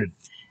 That's weird.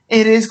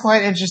 It is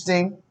quite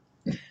interesting.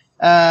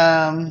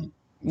 Yeah.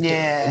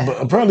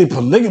 But apparently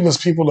polygamous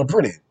people are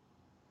pretty.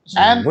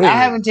 I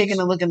haven't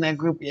taken a look in that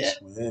group yet.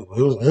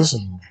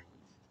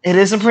 It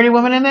is some pretty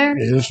women in there?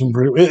 It is some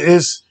pretty.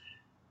 It's.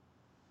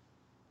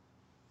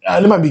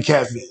 There might be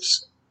catfish,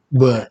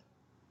 but.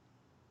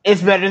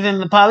 It's better than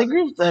the poly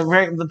group, the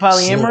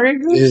polyamory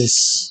group?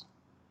 It's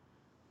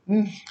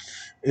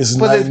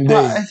night and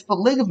day. It's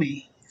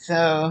polygamy,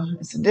 so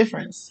it's a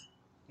difference.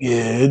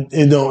 Yeah,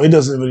 it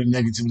doesn't really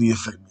negatively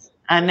affect me.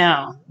 I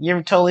know.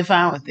 You're totally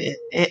fine with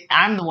it.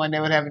 I'm the one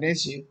that would have an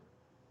issue.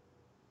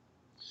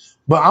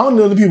 But I don't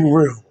know the people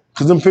real.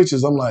 Because them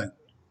pictures, I'm like,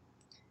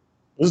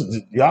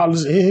 y'all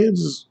just in here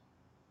just,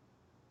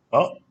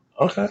 oh,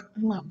 okay.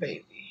 My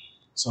baby.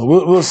 So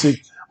we'll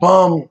see.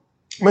 Man,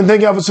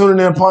 thank y'all for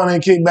tuning in, Partner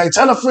and Kickback.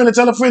 Tell a friend and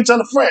tell a friend, tell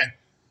a friend.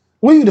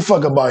 We get the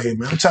fuck up out here,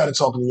 man. I'm tired of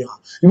talking to y'all.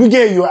 We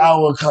gave you an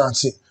hour of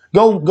content.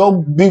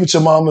 Go be with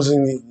your mamas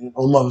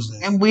on Mother's Day.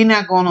 And we're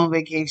not going on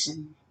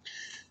vacation.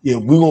 Yeah,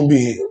 we're going to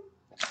be here.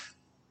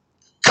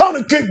 Come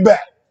to Kickback.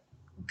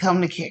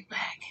 Come to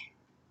Kickback.